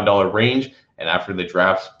 $20-$25 range. And after they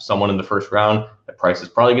draft someone in the first round, that price is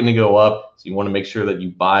probably going to go up. So you want to make sure that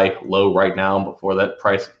you buy low right now before that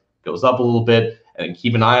price goes up a little bit. And then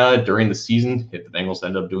keep an eye on it during the season. If the Bengals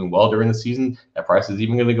end up doing well during the season, that price is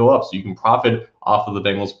even going to go up. So you can profit off of the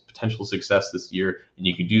Bengals' potential success this year. And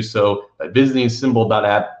you can do so by visiting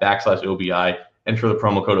symbol.app/OBI. Enter the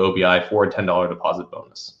promo code OBI for a $10 deposit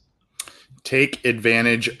bonus. Take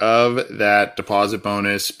advantage of that deposit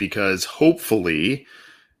bonus, because hopefully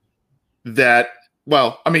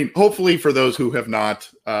hopefully for those who have not,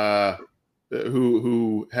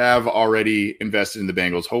 who have already invested in the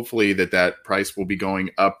Bengals, hopefully that price will be going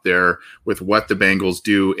up there with what the Bengals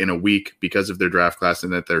do in a week because of their draft class,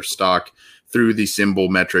 and that their stock through the Symbol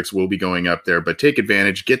metrics will be going up there. But take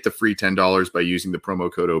advantage, get the free $10 by using the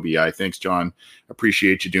promo code OBI. Thanks, John.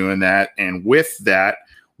 Appreciate you doing that. And with that,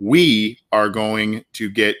 we are going to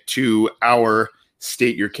get to our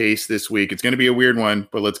State Your Case this week. It's going to be a weird one,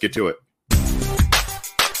 but let's get to it.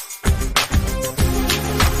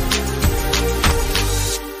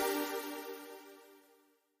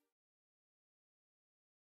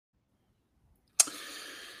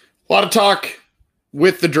 A lot of talk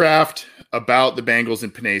with the draft about the Bengals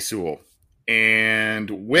and Penei Sewell. And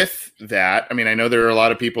with that, I mean, I know there are a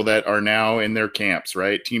lot of people that are now in their camps,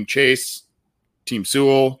 right? Team Chase, Team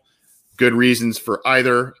Sewell. good reasons for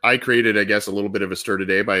either. I created, I guess, a little bit of a stir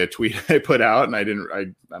today by a tweet I put out, and I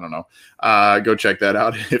don't know. Go check that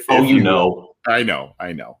out. I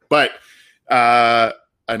know. But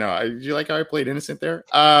I know. Do you like how I played innocent there?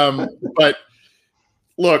 But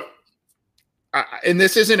look, and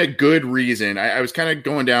this isn't a good reason. I was kind of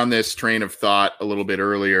going down this train of thought a little bit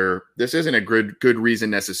earlier. This isn't a good reason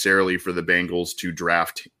necessarily for the Bengals to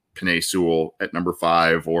draft Penei Sewell at number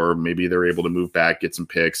 5, or maybe they're able to move back, get some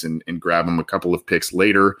picks, and grab him a couple of picks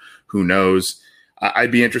later. Who knows?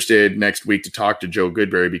 I'd be interested next week to talk to Joe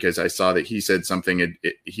Goodberry, because I saw that he said something.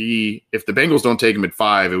 If the Bengals don't take him at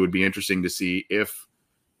 5, it would be interesting to see if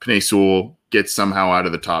Penei Sewell gets somehow out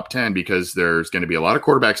of the top 10, because there's going to be a lot of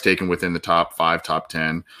quarterbacks taken within the top 5, top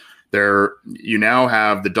 10. You now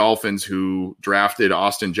have the Dolphins, who drafted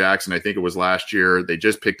Austin Jackson, I think it was last year. They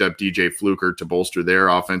just picked up DJ Fluker to bolster their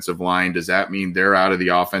offensive line. Does that mean they're out of the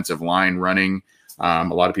offensive line running? A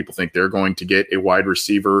lot of people think they're going to get a wide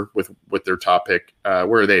receiver with their top pick.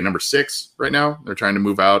 Where are they? Number 6 right now? They're trying to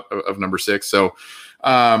move out of number 6. So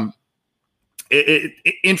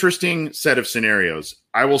interesting set of scenarios.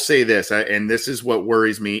 I will say this, and this is what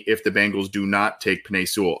worries me if the Bengals do not take Penei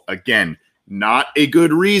Sewell. Again, not a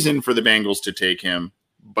good reason for the Bengals to take him,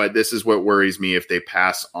 but this is what worries me if they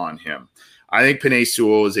pass on him. I think Penei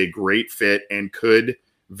Sewell is a great fit and could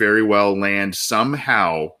very well land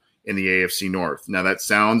somehow in the AFC North. Now, that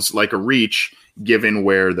sounds like a reach given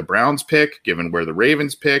where the Browns pick, given where the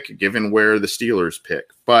Ravens pick, given where the Steelers pick.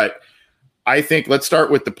 But I think let's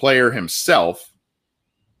start with the player himself.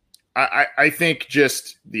 I think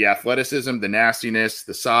just the athleticism, the nastiness,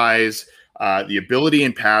 the size, the ability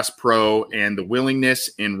in pass pro, and the willingness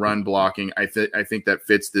in run blocking, I think that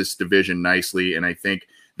fits this division nicely. And I think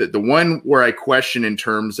that the one where I question in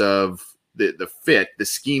terms of the fit, the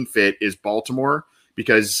scheme fit, is Baltimore,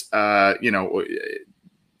 because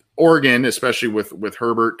Oregon, especially with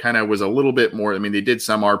Herbert, kind of was a little bit more. I mean, they did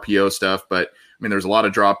some RPO stuff, but I mean, there's a lot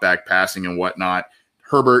of drop back passing and whatnot.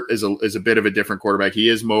 Herbert is a bit of a different quarterback. He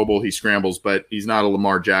is mobile, he scrambles, but he's not a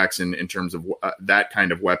Lamar Jackson in terms of that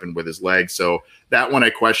kind of weapon with his legs. So that one I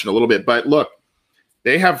question a little bit. But look,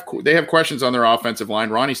 they have questions on their offensive line.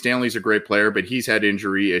 Ronnie Stanley's a great player, but he's had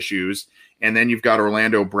injury issues. And then you've got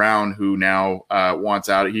Orlando Brown, who now wants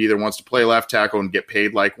out. He either wants to play left tackle and get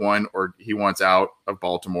paid like one, or he wants out of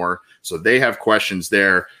Baltimore. So they have questions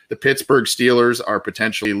there. The Pittsburgh Steelers are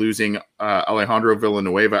potentially losing Alejandro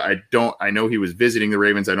Villanueva. I know he was visiting the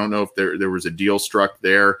Ravens. I don't know if there was a deal struck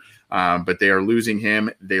there, but they are losing him.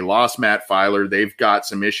 They lost Matt Filer. They've got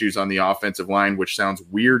some issues on the offensive line, which sounds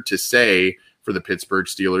weird to say for the Pittsburgh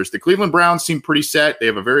Steelers. The Cleveland Browns seem pretty set. They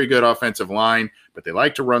have a very good offensive line, but they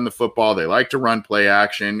like to run the football. They like to run play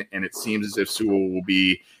action, and it seems as if Sewell will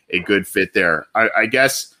be a good fit there. I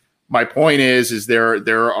guess my point is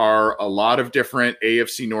there are a lot of different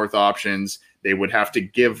AFC North options. They would have to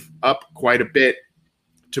give up quite a bit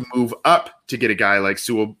to move up to get a guy like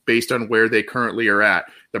Sewell based on where they currently are at.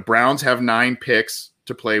 The Browns have 9 picks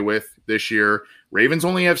to play with this year. Ravens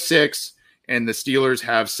only have 6. And the Steelers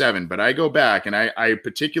have 7. But I go back, and I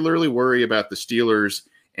particularly worry about the Steelers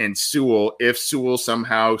and Sewell if Sewell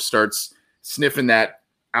somehow starts sniffing that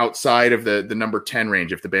outside of the number 10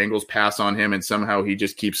 range. If the Bengals pass on him and somehow he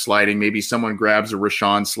just keeps sliding, maybe someone grabs a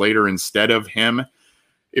Rashawn Slater instead of him.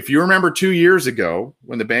 If you remember 2 years ago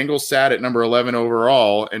when the Bengals sat at number 11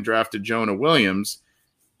 overall and drafted Jonah Williams,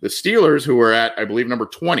 the Steelers, who were at, I believe, number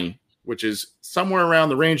 20, which is somewhere around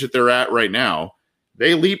the range that they're at right now,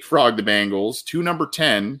 they leapfrogged the Bengals to number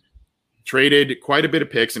 10, traded quite a bit of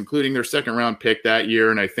picks, including their second-round pick that year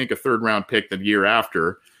and I think a third-round pick the year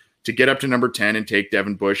after, to get up to number 10 and take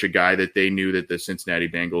Devin Bush, a guy that they knew that the Cincinnati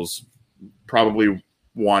Bengals probably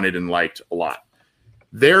wanted and liked a lot.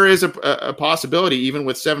 There is a possibility, even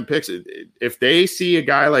with 7 picks, if they see a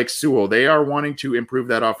guy like Sewell, they are wanting to improve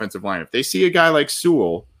that offensive line. If they see a guy like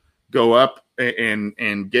Sewell go up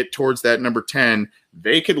and get towards that number 10,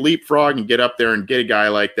 they could leapfrog and get up there and get a guy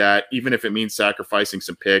like that, even if it means sacrificing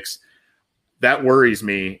some picks. That worries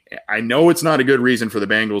me. I know it's not a good reason for the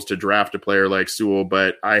Bengals to draft a player like Sewell,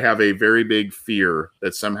 but I have a very big fear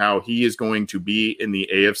that somehow he is going to be in the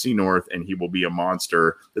AFC North and he will be a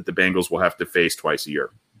monster that the Bengals will have to face twice a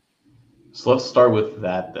year. So let's start with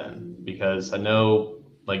that then, because I know,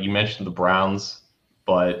 like you mentioned the Browns,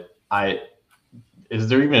 but is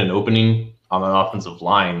there even an opening on an offensive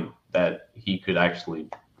line that he could actually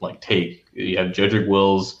take? You have Jedrick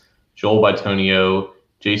Wills, Joel Bitonio,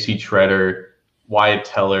 J.C. Treader, Wyatt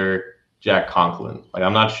Teller, Jack Conklin.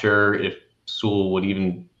 I'm not sure if Sewell would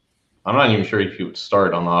I'm not even sure if he would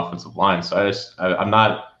start on the offensive line. So I'm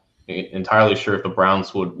not, entirely sure if the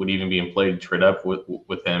Browns would even be in play to trade up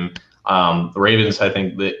with him. The Ravens, I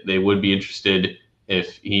think that they would be interested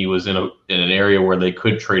if he was in an area where they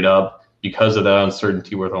could trade up because of that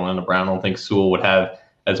uncertainty with Orlando Brown. I don't think Sewell would have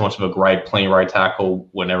as much of a gripe playing right tackle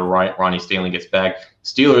whenever Ronnie Stanley gets back.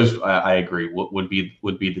 Steelers, I agree, would be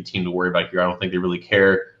the team to worry about here. I don't think they really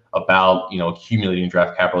care about accumulating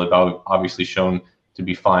draft capital. They've obviously shown to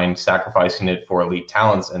be fine sacrificing it for elite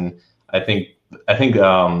talents, and I think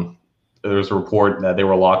there was a report that they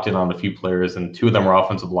were locked in on a few players, and two of them were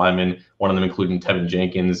offensive linemen, one of them including Tevin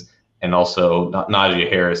Jenkins and also Najee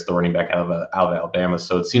Harris, the running back out of Alabama.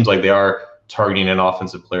 So it seems like they are targeting an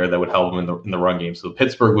offensive player that would help them in the run game. So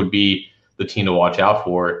Pittsburgh would be the team to watch out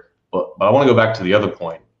for. But I want to go back to the other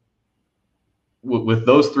point. With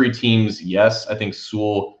those three teams, yes, I think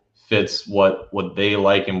Sewell fits what they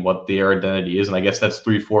like and what their identity is. And I guess that's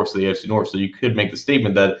 3/4 of the AFC North. So you could make the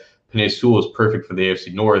statement that Penei Sewell is perfect for the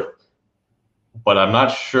AFC North. But I'm not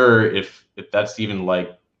sure if that's even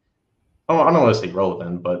like, I don't want to say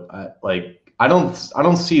relevant, but I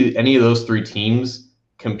don't see any of those three teams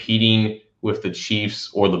competing with the Chiefs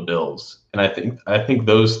or the Bills. And I think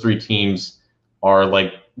those three teams are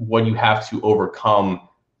like what you have to overcome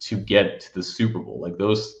to get to the Super Bowl. Like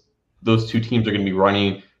those two teams are going to be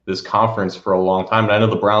running this conference for a long time. And I know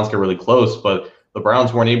the Browns get really close, but the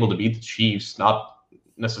Browns weren't able to beat the Chiefs, not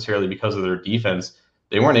necessarily because of their defense.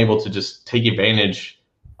 They weren't able to just take advantage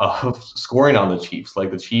of scoring on the Chiefs. Like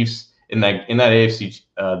the Chiefs in that AFC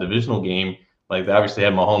divisional game, like they obviously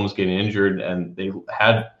had Mahomes getting injured, and they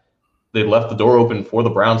left the door open for the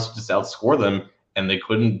Browns to just outscore them, and they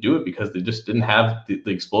couldn't do it because they just didn't have the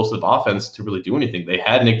explosive offense to really do anything. They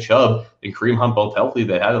had Nick Chubb and Kareem Hunt both healthy.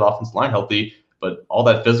 They had an offensive line healthy, but all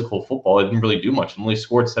that physical football, it didn't really do much. It only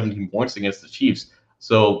scored 17 points against the Chiefs.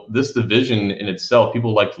 So this division in itself,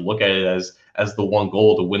 people like to look at it as the one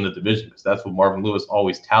goal to win the division, because that's what Marvin Lewis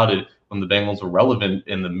always touted when the Bengals were relevant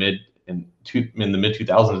in the mid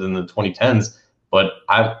 2000s and the 2010s. But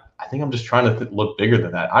I think I'm just trying to look bigger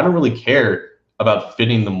than that. I don't really care about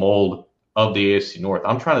fitting the mold of the AFC North.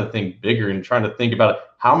 I'm trying to think bigger and trying to think about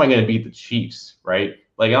how am I going to beat the Chiefs, right?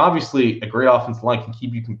 Like obviously a great offensive line can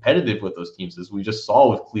keep you competitive with those teams, as we just saw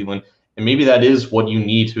with Cleveland. And maybe that is what you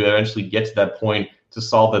need to eventually get to that point to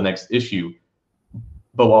solve the next issue.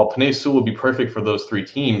 But while Penei Sewell would be perfect for those three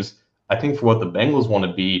teams, I think for what the Bengals want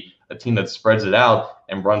to be, a team that spreads it out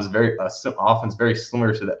and runs offense very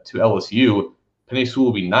similar to LSU, Penei Sewell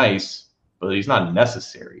will be nice, but he's not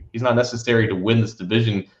necessary. He's not necessary to win this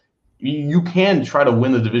division. You can try to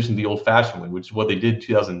win the division the old-fashioned way, which is what they did in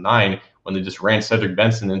 2009 when they just ran Cedric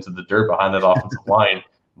Benson into the dirt behind that offensive line.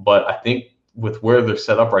 But I think with where they're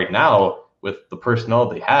set up right now, with the personnel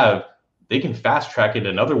they have, they can fast-track it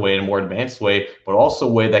another way, in a more advanced way, but also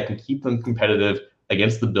a way that can keep them competitive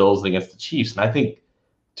against the Bills and against the Chiefs. And I think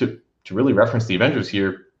to really reference the Avengers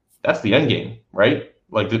here, that's the end game, right?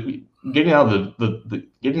 Like getting out of the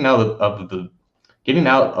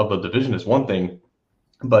division is one thing,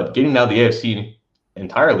 but getting out of the AFC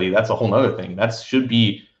entirely, that's a whole nother thing. That should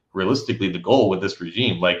be realistically the goal with this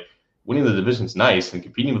regime. Like winning the division's nice and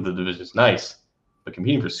competing with the division's nice, but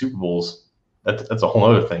competing for Super Bowls, that's a whole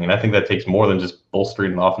other thing. And I think that takes more than just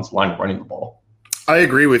bolstering an offensive line and running the ball. I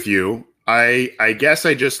agree with you. I guess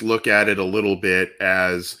I just look at it a little bit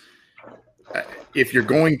as if you're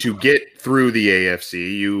going to get through the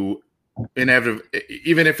AFC, you inevitably,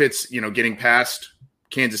 even if it's, getting past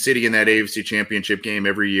Kansas City in that AFC championship game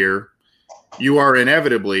every year, you are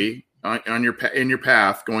inevitably in your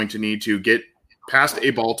path going to need to get past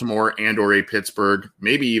a Baltimore and or a Pittsburgh,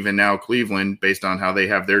 maybe even now Cleveland, based on how they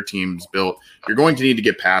have their teams built. You're going to need to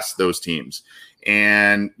get past those teams.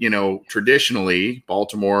 And, traditionally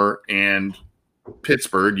Baltimore and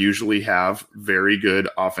Pittsburgh usually have very good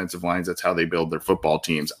offensive lines. That's how they build their football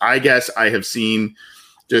teams. I guess I have seen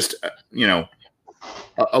just,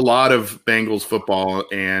 a lot of Bengals football,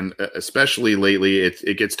 and especially lately,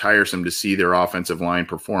 it gets tiresome to see their offensive line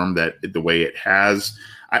perform the way it has.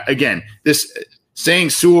 This saying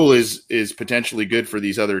Sewell is potentially good for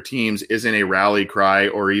these other teams isn't a rally cry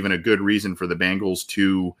or even a good reason for the Bengals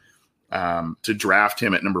to draft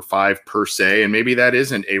him at number 5 per se. And maybe that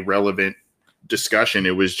isn't a relevant discussion.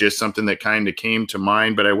 It was just something that kind of came to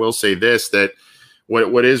mind. But I will say this, that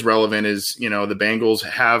what is relevant is, the Bengals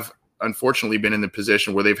have unfortunately been in the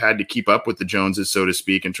position where they've had to keep up with the Joneses, so to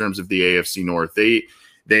speak, in terms of the AFC North.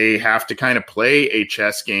 They have to kind of play a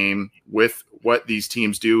chess game with what these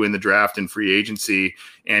teams do in the draft and free agency.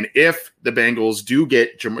 And if the Bengals do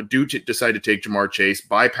decide to take Jamar Chase,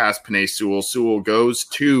 bypass Penei Sewell, Sewell goes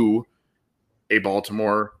to a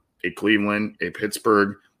Baltimore, a Cleveland, a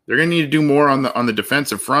Pittsburgh, they're going to need to do more on the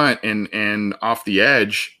defensive front and off the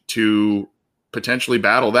edge to potentially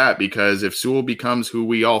battle that, because if Sewell becomes who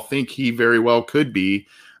we all think he very well could be,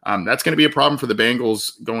 that's going to be a problem for the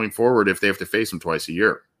Bengals going forward if they have to face him twice a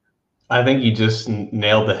year. I think you just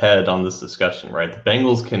nailed the head on this discussion, right? The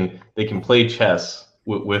Bengals can play chess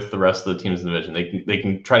with the rest of the teams in the division. They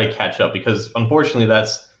can try to catch up, because unfortunately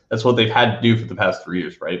that's what they've had to do for the past 3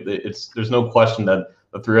 years, right? There's no question that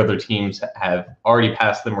the three other teams have already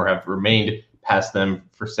passed them or have remained past them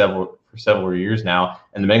for several years now,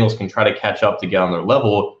 and the Bengals can try to catch up to get on their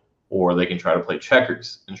level, or they can try to play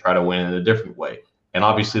checkers and try to win in a different way. And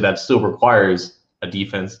obviously that still requires a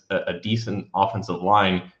decent offensive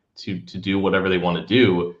line to do whatever they want to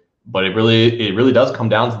do. But it really does come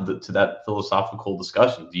down to that philosophical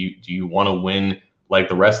discussion. Do you want to win like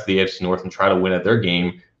the rest of the AFC North and try to win at their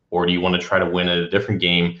game, or do you want to try to win at a different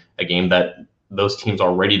game, a game that those teams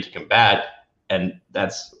are ready to combat? And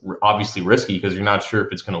that's obviously risky, because you're not sure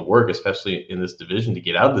if it's going to work, especially in this division, to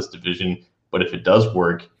get out of this division. But if it does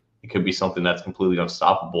work, it could be something that's completely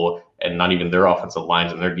unstoppable, and not even their offensive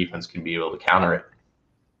lines and their defense can be able to counter it.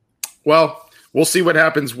 Well, we'll see what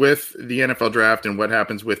happens with the NFL draft and what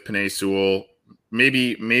happens with Penei Sewell.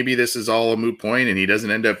 Maybe this is all a moot point and he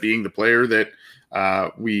doesn't end up being the player that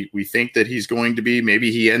we think that he's going to be.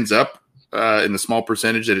 Maybe he ends up in the small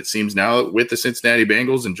percentage that it seems now with the Cincinnati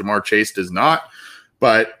Bengals, and Jamar Chase does not.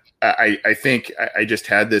 But I think I just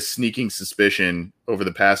had this sneaking suspicion over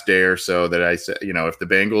the past day or so that I said, if the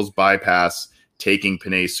Bengals bypass taking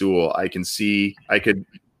Penei Sewell, I could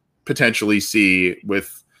potentially see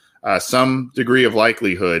with some degree of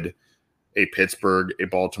likelihood a Pittsburgh, a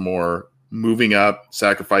Baltimore moving up,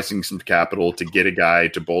 sacrificing some capital to get a guy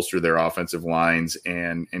to bolster their offensive lines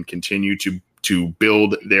and continue to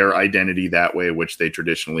build their identity that way, which they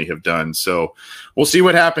traditionally have done. So we'll see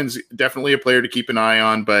what happens. Definitely a player to keep an eye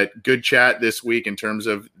on, but good chat this week in terms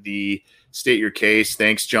of the State Your Case.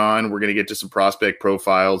 Thanks, John. We're going to get to some prospect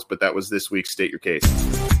profiles, but that was this week's State Your Case.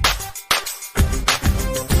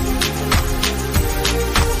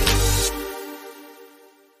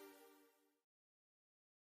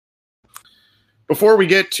 Before we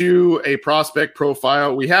get to a prospect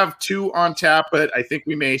profile, we have two on tap, but I think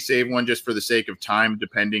we may save one just for the sake of time,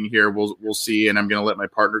 depending here. We'll see, and I'm going to let my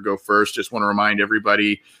partner go first. Just want to remind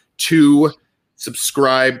everybody to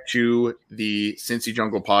subscribe to the Cincy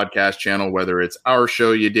Jungle podcast channel, whether it's Our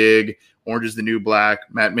Show You Dig, Orange is the New Black,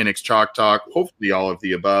 Matt Minnick's Chalk Talk, hopefully all of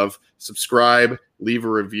the above. Subscribe, leave a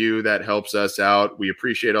review. That helps us out. We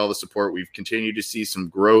appreciate all the support. We've continued to see some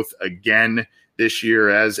growth again this year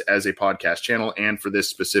as a podcast channel, and for this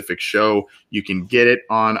specific show. You can get it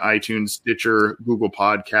on iTunes, Stitcher, Google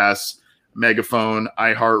Podcasts, Megaphone,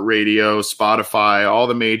 iHeartRadio, Spotify, all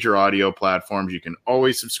the major audio platforms. You can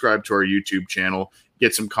always subscribe to our YouTube channel,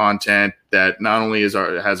 get some content that not only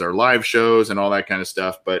has our live shows and all that kind of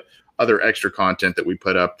stuff, but other extra content that we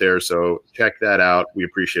put up there. So check that out. We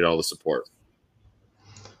appreciate all the support.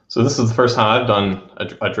 So this is the first time I've done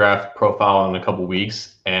a draft profile in a couple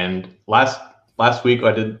weeks, and last week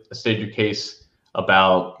I did a State Your Case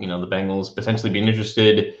about the Bengals potentially being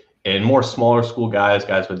interested in more smaller school guys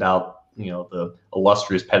without the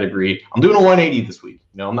illustrious pedigree. I'm doing a 180 this week.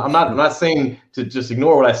 I'm not saying to just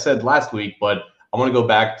ignore what I said last week, but I want to go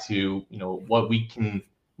back to what we can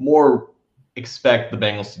more expect the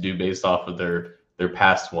Bengals to do based off of their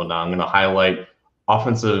past one. I'm going to highlight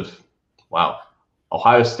Ohio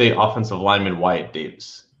State offensive lineman Wyatt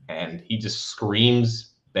Davis, and he just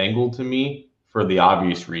screams Bengal to me for the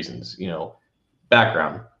obvious reasons.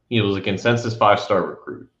 Background: he was a consensus 5-star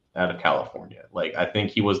recruit out of California. I think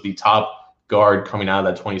he was the top guard coming out of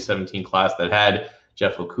that 2017 class that had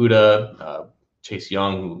Jeff Okudah, Chase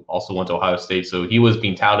Young, who also went to Ohio State. So he was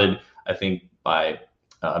being touted, I think, by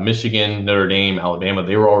Michigan, Notre Dame, Alabama.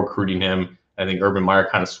 They were all recruiting him. I think Urban Meyer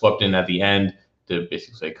kind of swept in at the end to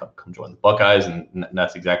basically say, come join the Buckeyes, and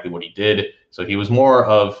that's exactly what he did. So he was more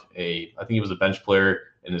of I think he was a bench player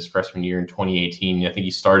in his freshman year in 2018. I think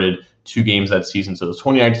he started 2 games that season. So it was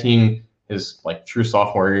 2019, his true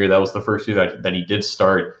sophomore year. That was the first year that he did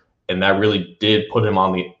start, and that really did put him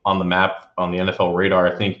on the map, on the NFL radar.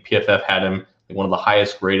 I think PFF had him one of the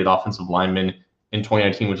highest graded offensive linemen in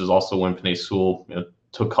 2019, which is also when Penei Sewell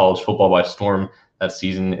took college football by storm that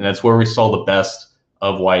season. And that's where we saw the best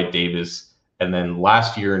of Wyatt Davis. And then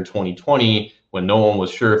last year in 2020, when no one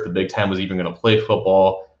was sure if the Big Ten was even going to play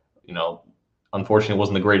football, unfortunately, it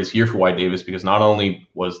wasn't the greatest year for Wyatt Davis, because not only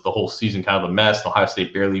was the whole season kind of a mess, Ohio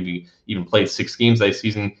State barely even played 6 games that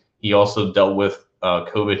season, he also dealt with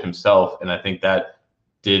COVID himself. And I think that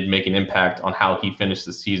did make an impact on how he finished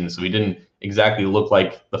the season. So he didn't exactly look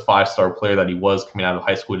like the 5-star player that he was coming out of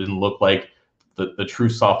high school. He didn't look like the true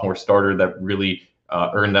sophomore starter that really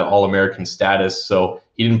earned that All-American status. So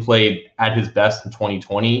he didn't play at his best in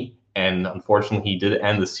 2020. And unfortunately, he did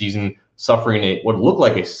end the season suffering what looked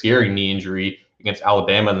like a scary knee injury against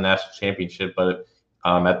Alabama in the national championship. But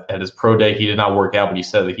at his pro day, he did not work out, but he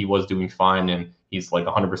said that he was doing fine and he's like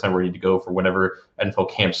 100% ready to go for whenever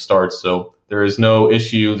NFL camp starts. So there is no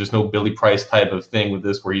issue. There's no Billy Price type of thing with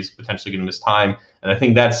this where he's potentially going to miss time. And I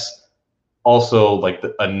think that's also like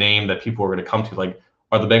a name that people are going to come to. Like,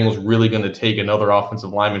 are the Bengals really going to take another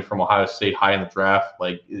offensive lineman from Ohio State high in the draft?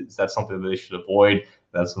 Like, is that something that they should avoid?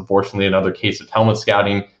 That's unfortunately another case of helmet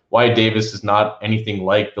scouting. Wyatt Davis is not anything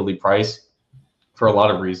like Billy Price for a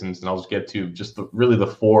lot of reasons, and I'll just get to just really the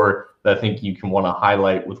four that I think you can want to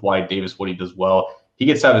highlight with Wyatt Davis, what he does well. He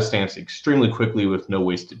gets out of his stance extremely quickly with no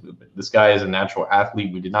wasted movement. This guy is a natural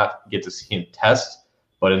athlete. We did not get to see him test,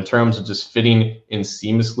 but in terms of just fitting in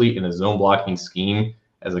seamlessly in a zone blocking scheme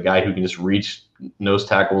as a guy who can just reach nose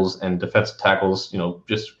tackles and defensive tackles,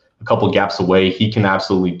 just a couple gaps away, he can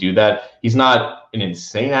absolutely do that. He's not an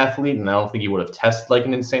insane athlete, and I don't think he would have tested like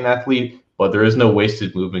an insane athlete, but there is no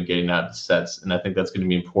wasted movement getting out of the sets, and I think that's going to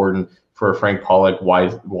be important for a Frank Pollock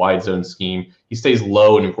wide zone scheme. He stays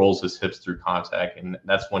low and rolls his hips through contact, and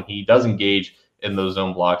that's when he does engage in those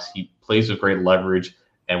zone blocks. He plays with great leverage,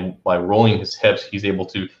 and by rolling his hips, he's able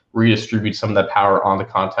to redistribute some of that power on the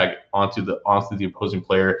contact onto the opposing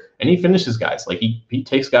player, and he finishes guys. Like he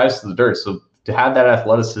takes guys to the dirt. So to have that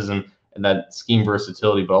athleticism and that scheme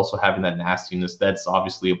versatility, but also having that nastiness, that's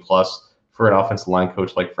obviously a plus for an offensive line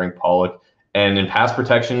coach like Frank Pollock. And in pass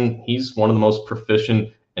protection, he's one of the most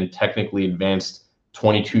proficient and technically advanced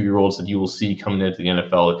 22-year-olds that you will see coming into the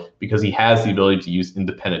NFL because he has the ability to use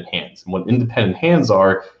independent hands. And what independent hands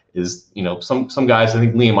are is, some guys, I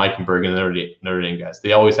think Liam Eichenberg and Notre Dame guys,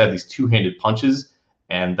 they always have these two-handed punches,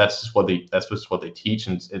 and that's just what they teach.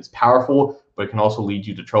 And it's powerful, but it can also lead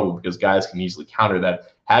you to trouble because guys can easily counter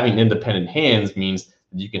that. Having independent hands means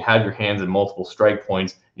that you can have your hands in multiple strike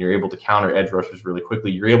points, and you're able to counter edge rushers really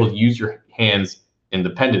quickly. You're able to use your hands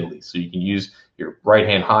independently. So you can use your right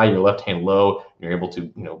hand high, your left hand low, and you're able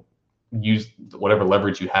to, use whatever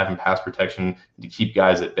leverage you have in pass protection to keep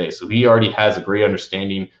guys at bay. So he already has a great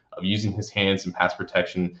understanding of using his hands in pass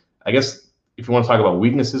protection. I guess if you want to talk about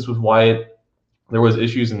weaknesses with Wyatt, there was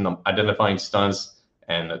issues in identifying stunts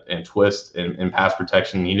and twists in pass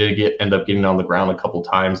protection. He did end up getting on the ground a couple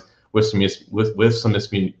times with some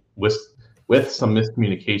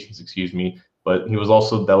miscommunications, but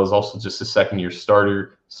that was also just his second year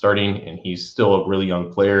starting, and he's still a really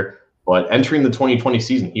young player. But entering the 2020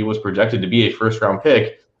 season, he was projected to be a first-round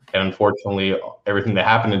pick, and unfortunately, everything that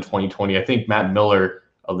happened in 2020, I think Matt Miller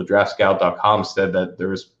of the DraftScout.com said that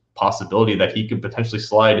there is possibility that he could potentially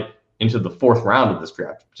slide into the fourth round of this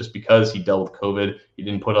draft just because he dealt with COVID. He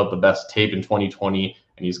didn't put up the best tape in 2020,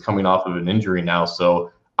 and he's coming off of an injury now.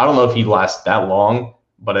 So I don't know if he lasts that long,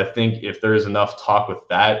 but I think if there's enough talk with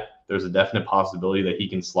that, there's a definite possibility that he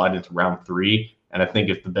can slide into round 3. And I think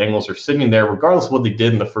if the Bengals are sitting there, regardless of what they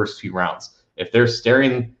did in the first 2 rounds, if they're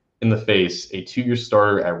staring in the face a 2-year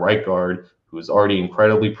starter at right guard who is already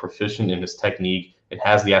incredibly proficient in his technique, it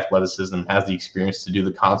has the athleticism, has the experience to do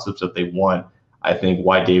the concepts that they want, I think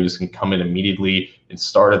Wyatt Davis can come in immediately and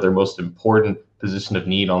start at their most important position of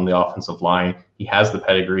need on the offensive line. He has the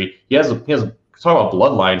pedigree. He has talking about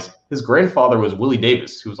bloodlines. His grandfather was Willie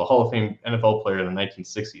Davis, who was a Hall of Fame NFL player in the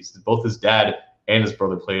 1960s. Both his dad and his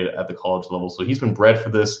brother played at the college level. So he's been bred for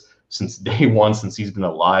this since day one, since he's been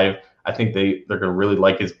alive. I think they're going to really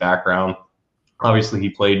like his background. Obviously, he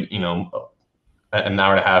played, an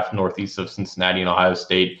hour and a half northeast of Cincinnati and Ohio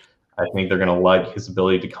State. I think they're going to like his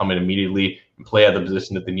ability to come in immediately and play at the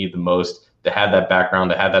position that they need the most, to have that background,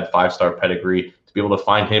 to have that 5-star pedigree, to be able to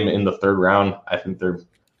find him in the 3rd round. I think it's going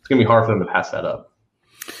to be hard for them to pass that up.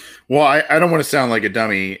 Well, I don't want to sound like a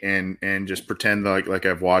dummy and just pretend like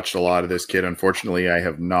I've watched a lot of this kid. Unfortunately, I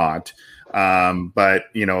have not. But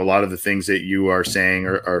a lot of the things that you are saying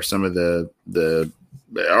are some of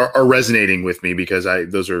are resonating with me because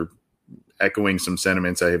those are echoing some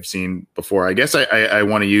sentiments I have seen before. I guess I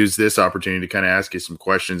want to use this opportunity to kind of ask you some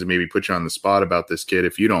questions and maybe put you on the spot about this kid,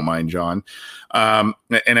 if you don't mind, John. And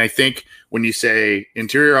I think when you say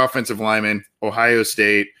interior offensive lineman, Ohio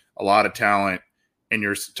State, a lot of talent, and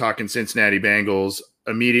you're talking Cincinnati Bengals,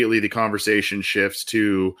 immediately the conversation shifts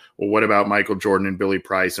to, well, what about Michael Jordan and Billy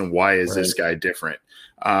Price, and why is this guy different?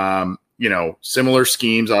 Similar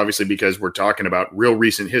schemes, obviously, because we're talking about real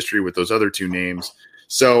recent history with those other 2 names.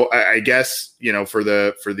 So I guess, for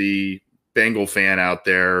the Bengal fan out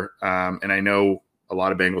there, and I know a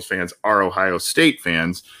lot of Bengals fans are Ohio State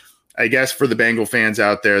fans, I guess for the Bengal fans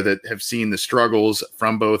out there that have seen the struggles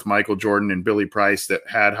from both Michael Jordan and Billy Price that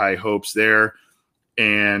had high hopes there,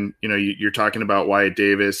 and you're talking about Wyatt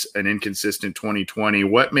Davis, an inconsistent 2020.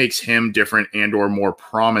 What makes him different and or more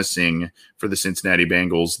promising for the Cincinnati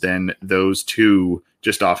Bengals than those two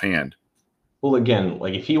just offhand? Well, again,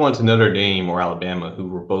 like if he went to Notre Dame or Alabama, who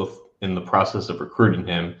were both in the process of recruiting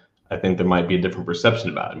him, I think there might be a different perception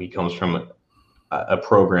about him. He comes from a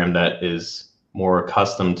program that is more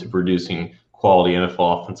accustomed to producing quality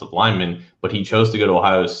NFL offensive linemen, but he chose to go to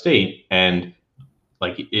Ohio State, and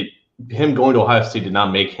him going to Ohio State did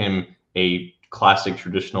not make him a classic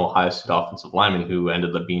traditional Ohio State offensive lineman who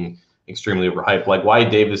ended up being extremely overhyped. Like Wyatt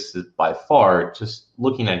Davis is by far, just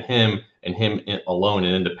looking at him and him alone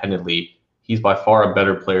and independently, he's by far a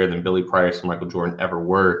better player than Billy Price and Michael Jordan ever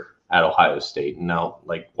were at Ohio State. Now,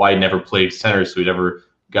 like Wyatt never played center, so he never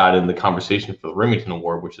got in the conversation for the Remington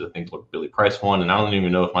Award, which is, I think, what Billy Price won. And I don't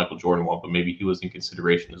even know if Michael Jordan won, but maybe he was in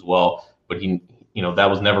consideration as well. But that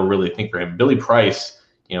was never really a thing for him. Billy Price,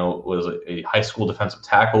 was a high school defensive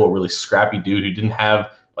tackle, a really scrappy dude who didn't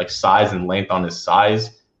have like size and length on his side,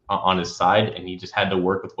 and he just had to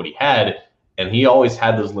work with what he had. And he always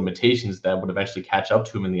had those limitations that would eventually catch up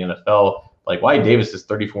to him in the NFL. Like Wyatt Davis is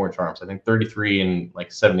 34-inch arms. I think 33 and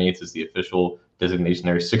 7/8 is the official designation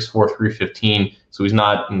there. 6'4", 315. So he's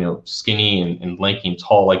not, skinny and lanky and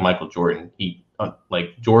tall like Michael Jordan.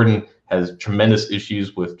 Jordan has tremendous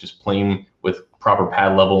issues with just playing with proper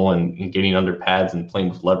pad level and getting under pads and playing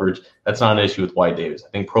with leverage. That's not an issue with Wyatt Davis. I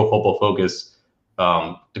think Pro Football Focus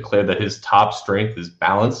declared that his top strength is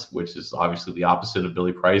balance, which is obviously the opposite of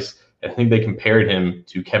Billy Price. And I think they compared him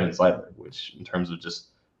to Kevin Zeitler, which in terms of just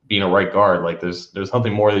being a right guard, like there's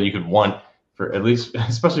something more that you could want for, at least,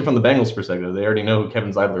 especially from the Bengals perspective. They already know who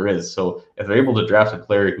Kevin Zeitler is. So if they're able to draft a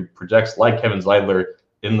player who projects like Kevin Zeitler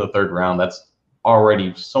in the third round, that's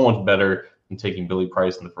already so much better than taking Billy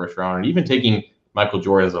Price in the first round, and even taking Michael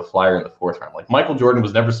Jordan as a flyer in the fourth round. Like Michael Jordan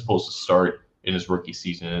was never supposed to start in his rookie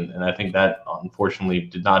season, and I think that unfortunately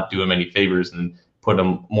did not do him any favors and put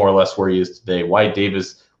him more or less where he is today. Wyatt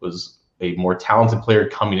Davis was a more talented player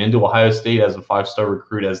coming into Ohio State as a 5-star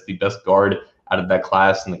recruit, as the best guard out of that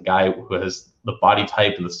class, and the guy who has the body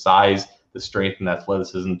type and the size, the strength and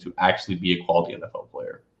athleticism to actually be a quality NFL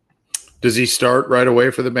player. Does he start right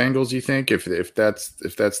away for the Bengals, you think? If that's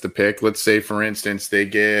the pick, let's say, for instance, they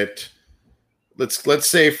get let's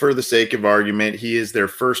say for the sake of argument, he is their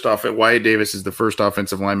first Wyatt Davis is the first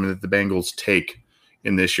offensive lineman that the Bengals take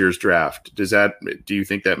in this year's draft. Do you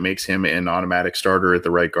think that makes him an automatic starter at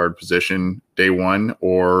the right guard position day one,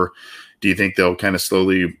 or do you think they'll kind of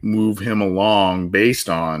slowly move him along based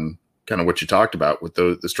on kind of what you talked about with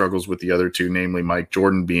the struggles with the other two, namely Mike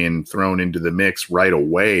Jordan being thrown into the mix right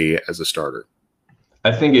away as a starter?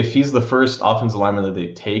 I think if he's the first offensive lineman that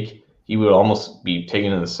they take, he would almost be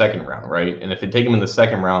taken in the second round, right? And if they take him in the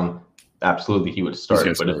second round, absolutely he would start.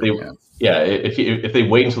 But if they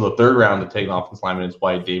wait until the third round to take an offensive lineman as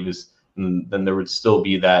Wyatt Davis, then there would still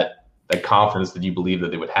be that confidence that you believe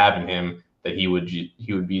that they would have in him, that he would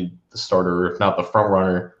be the starter, if not the front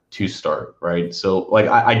runner to start, right? So like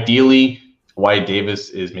ideally, Wyatt Davis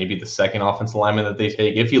is maybe the second offensive lineman that they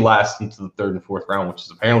take if he lasts into the third and fourth round, which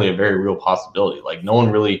is apparently a very real possibility. Like no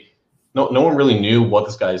one really knew what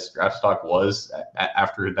this guy's draft stock was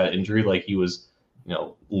after that injury. Like he was,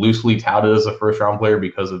 loosely touted as a first round player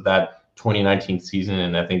because of that 2019 season,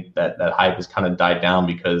 and I think that hype has kind of died down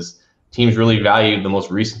because teams really value the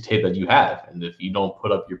most recent tape that you have, and if you don't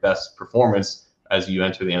put up your best performance as you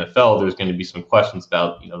enter the NFL, there's going to be some questions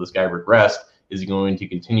about, this guy regressed. Is he going to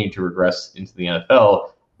continue to regress into the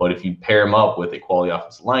NFL? But if you pair him up with a quality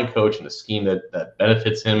offensive line coach and a scheme that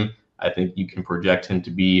benefits him, I think you can project him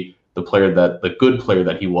to be the good player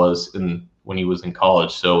that he was when he was in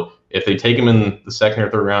college. So if they take him in the second or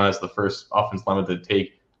third round as the first offensive lineman to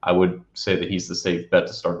take, I would say that he's the safe bet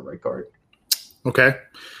to start at right guard. Okay.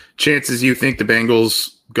 Chances you think the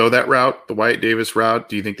Bengals go that route, the Wyatt Davis route?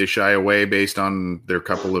 Do you think they shy away based on their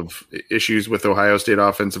couple of issues with Ohio State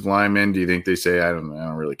offensive linemen? Do you think they say, I don't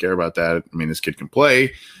really care about that? I mean, this kid can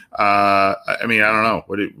play. I don't know.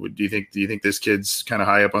 What do you think? Do you think this kid's kind of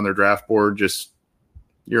high up on their draft board? Just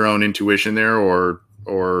your own intuition there, or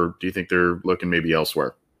do you think they're looking maybe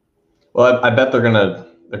elsewhere? Well, I bet they're gonna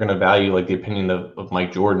value like the opinion of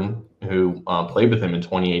Mike Jordan, who played with him in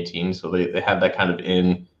 2018. So they have that kind of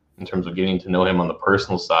in terms of getting to know him on the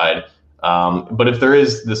personal side. But if there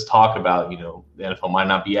is this talk about, the NFL might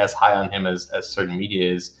not be as high on him as certain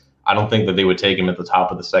media is, I don't think that they would take him at the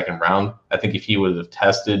top of the second round. I think if he would have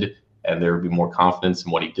tested and there would be more confidence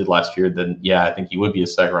in what he did last year, then yeah, I think he would be a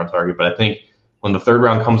second round target. But I think when the third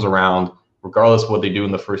round comes around, regardless of what they do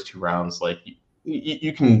in the first 2 rounds, like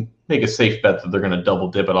you can make a safe bet that they're going to double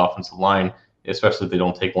dip at offensive line, especially if they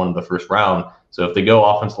don't take one in the first round. So if they go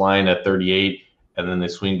offensive line at 38 and then they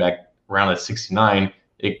swing back around at 69,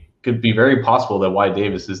 it could be very possible that Wyatt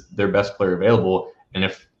Davis is their best player available. And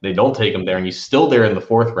if they don't take him there and he's still there in the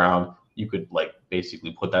 4th round, you could like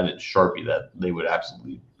basically put that in Sharpie that they would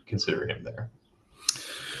absolutely consider him there.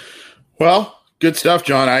 Well, good stuff,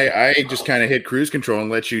 John. I just kind of hit cruise control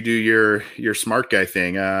and let you do your smart guy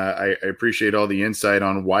thing. I appreciate all the insight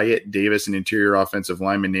on Wyatt Davis, an interior offensive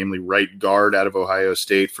lineman, namely right guard out of Ohio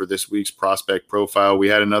State, for this week's prospect profile. We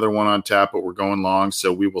had another one on tap, but we're going long,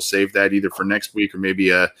 so we will save that either for next week or maybe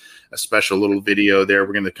a special little video there.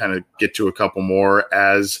 We're going to kind of get to a couple more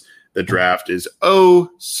as the draft is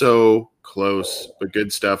so close, but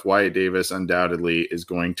good stuff. Wyatt Davis undoubtedly is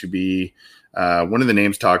going to be one of the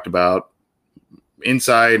names talked about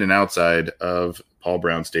inside and outside of Paul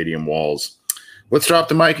Brown Stadium walls. Let's drop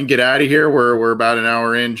the mic and get out of here. We're about an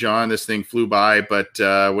hour in, John. This thing flew by, but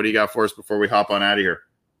what do you got for us before we hop on out of here?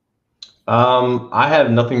 I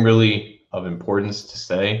have nothing really of importance to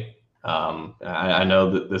say. I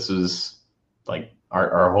know that this is like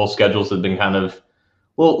our whole schedules have been kind of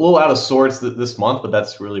a little out of sorts this month, but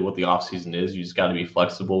that's really what the offseason is. You just got to be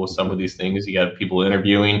flexible with some of these things. You got people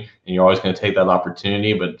interviewing, and you're always going to take that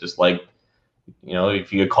opportunity, but just like,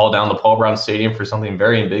 if you get called down to Paul Brown Stadium for something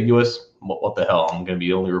very ambiguous, what the hell? I'm going to be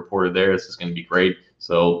the only reporter there. This is going to be great.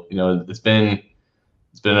 So, it's been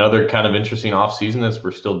another kind of interesting offseason as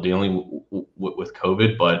we're still dealing with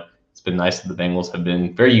COVID, but it's been nice that the Bengals have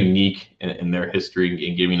been very unique in their history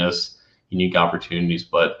in giving us unique opportunities.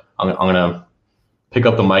 But I'm going to pick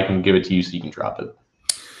up the mic and give it to you so you can drop it.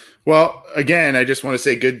 Well, again, I just want to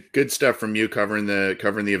say good stuff from you covering the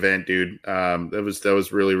event, dude. That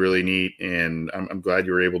was really, really neat, and I'm glad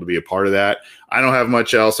you were able to be a part of that. I don't have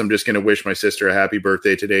much else. I'm just going to wish my sister a happy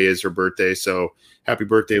birthday. Today is her birthday, so happy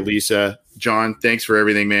birthday, Lisa. John, thanks for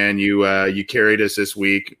everything, man. You carried us this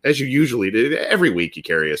week, as you usually do. Every week you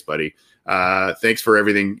carry us, buddy. Thanks for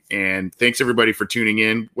everything, and thanks everybody for tuning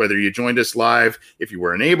in, whether you joined us live, if you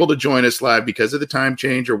were unable to join us live because of the time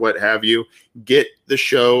change or what have you. Get the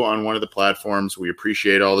show on one of the platforms. We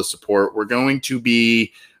appreciate all the support.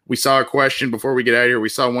 We saw a question before we get out of here. We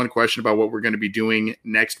saw one question about what we're going to be doing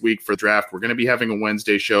next week for draft. We're going to be having a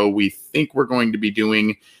Wednesday show. We think we're going to be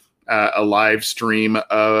doing a live stream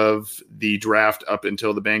of the draft up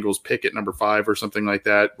until the Bengals pick at number 5 or something like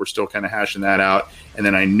that. We're still kind of hashing that out. And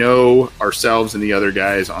then I know ourselves and the other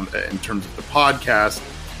guys in terms of the podcast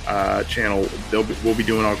channel, we'll be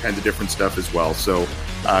doing all kinds of different stuff as well. So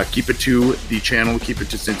keep it to the channel, keep it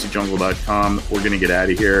to CincyJungle.com. We're going to get out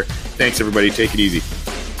of here. Thanks, everybody. Take it easy.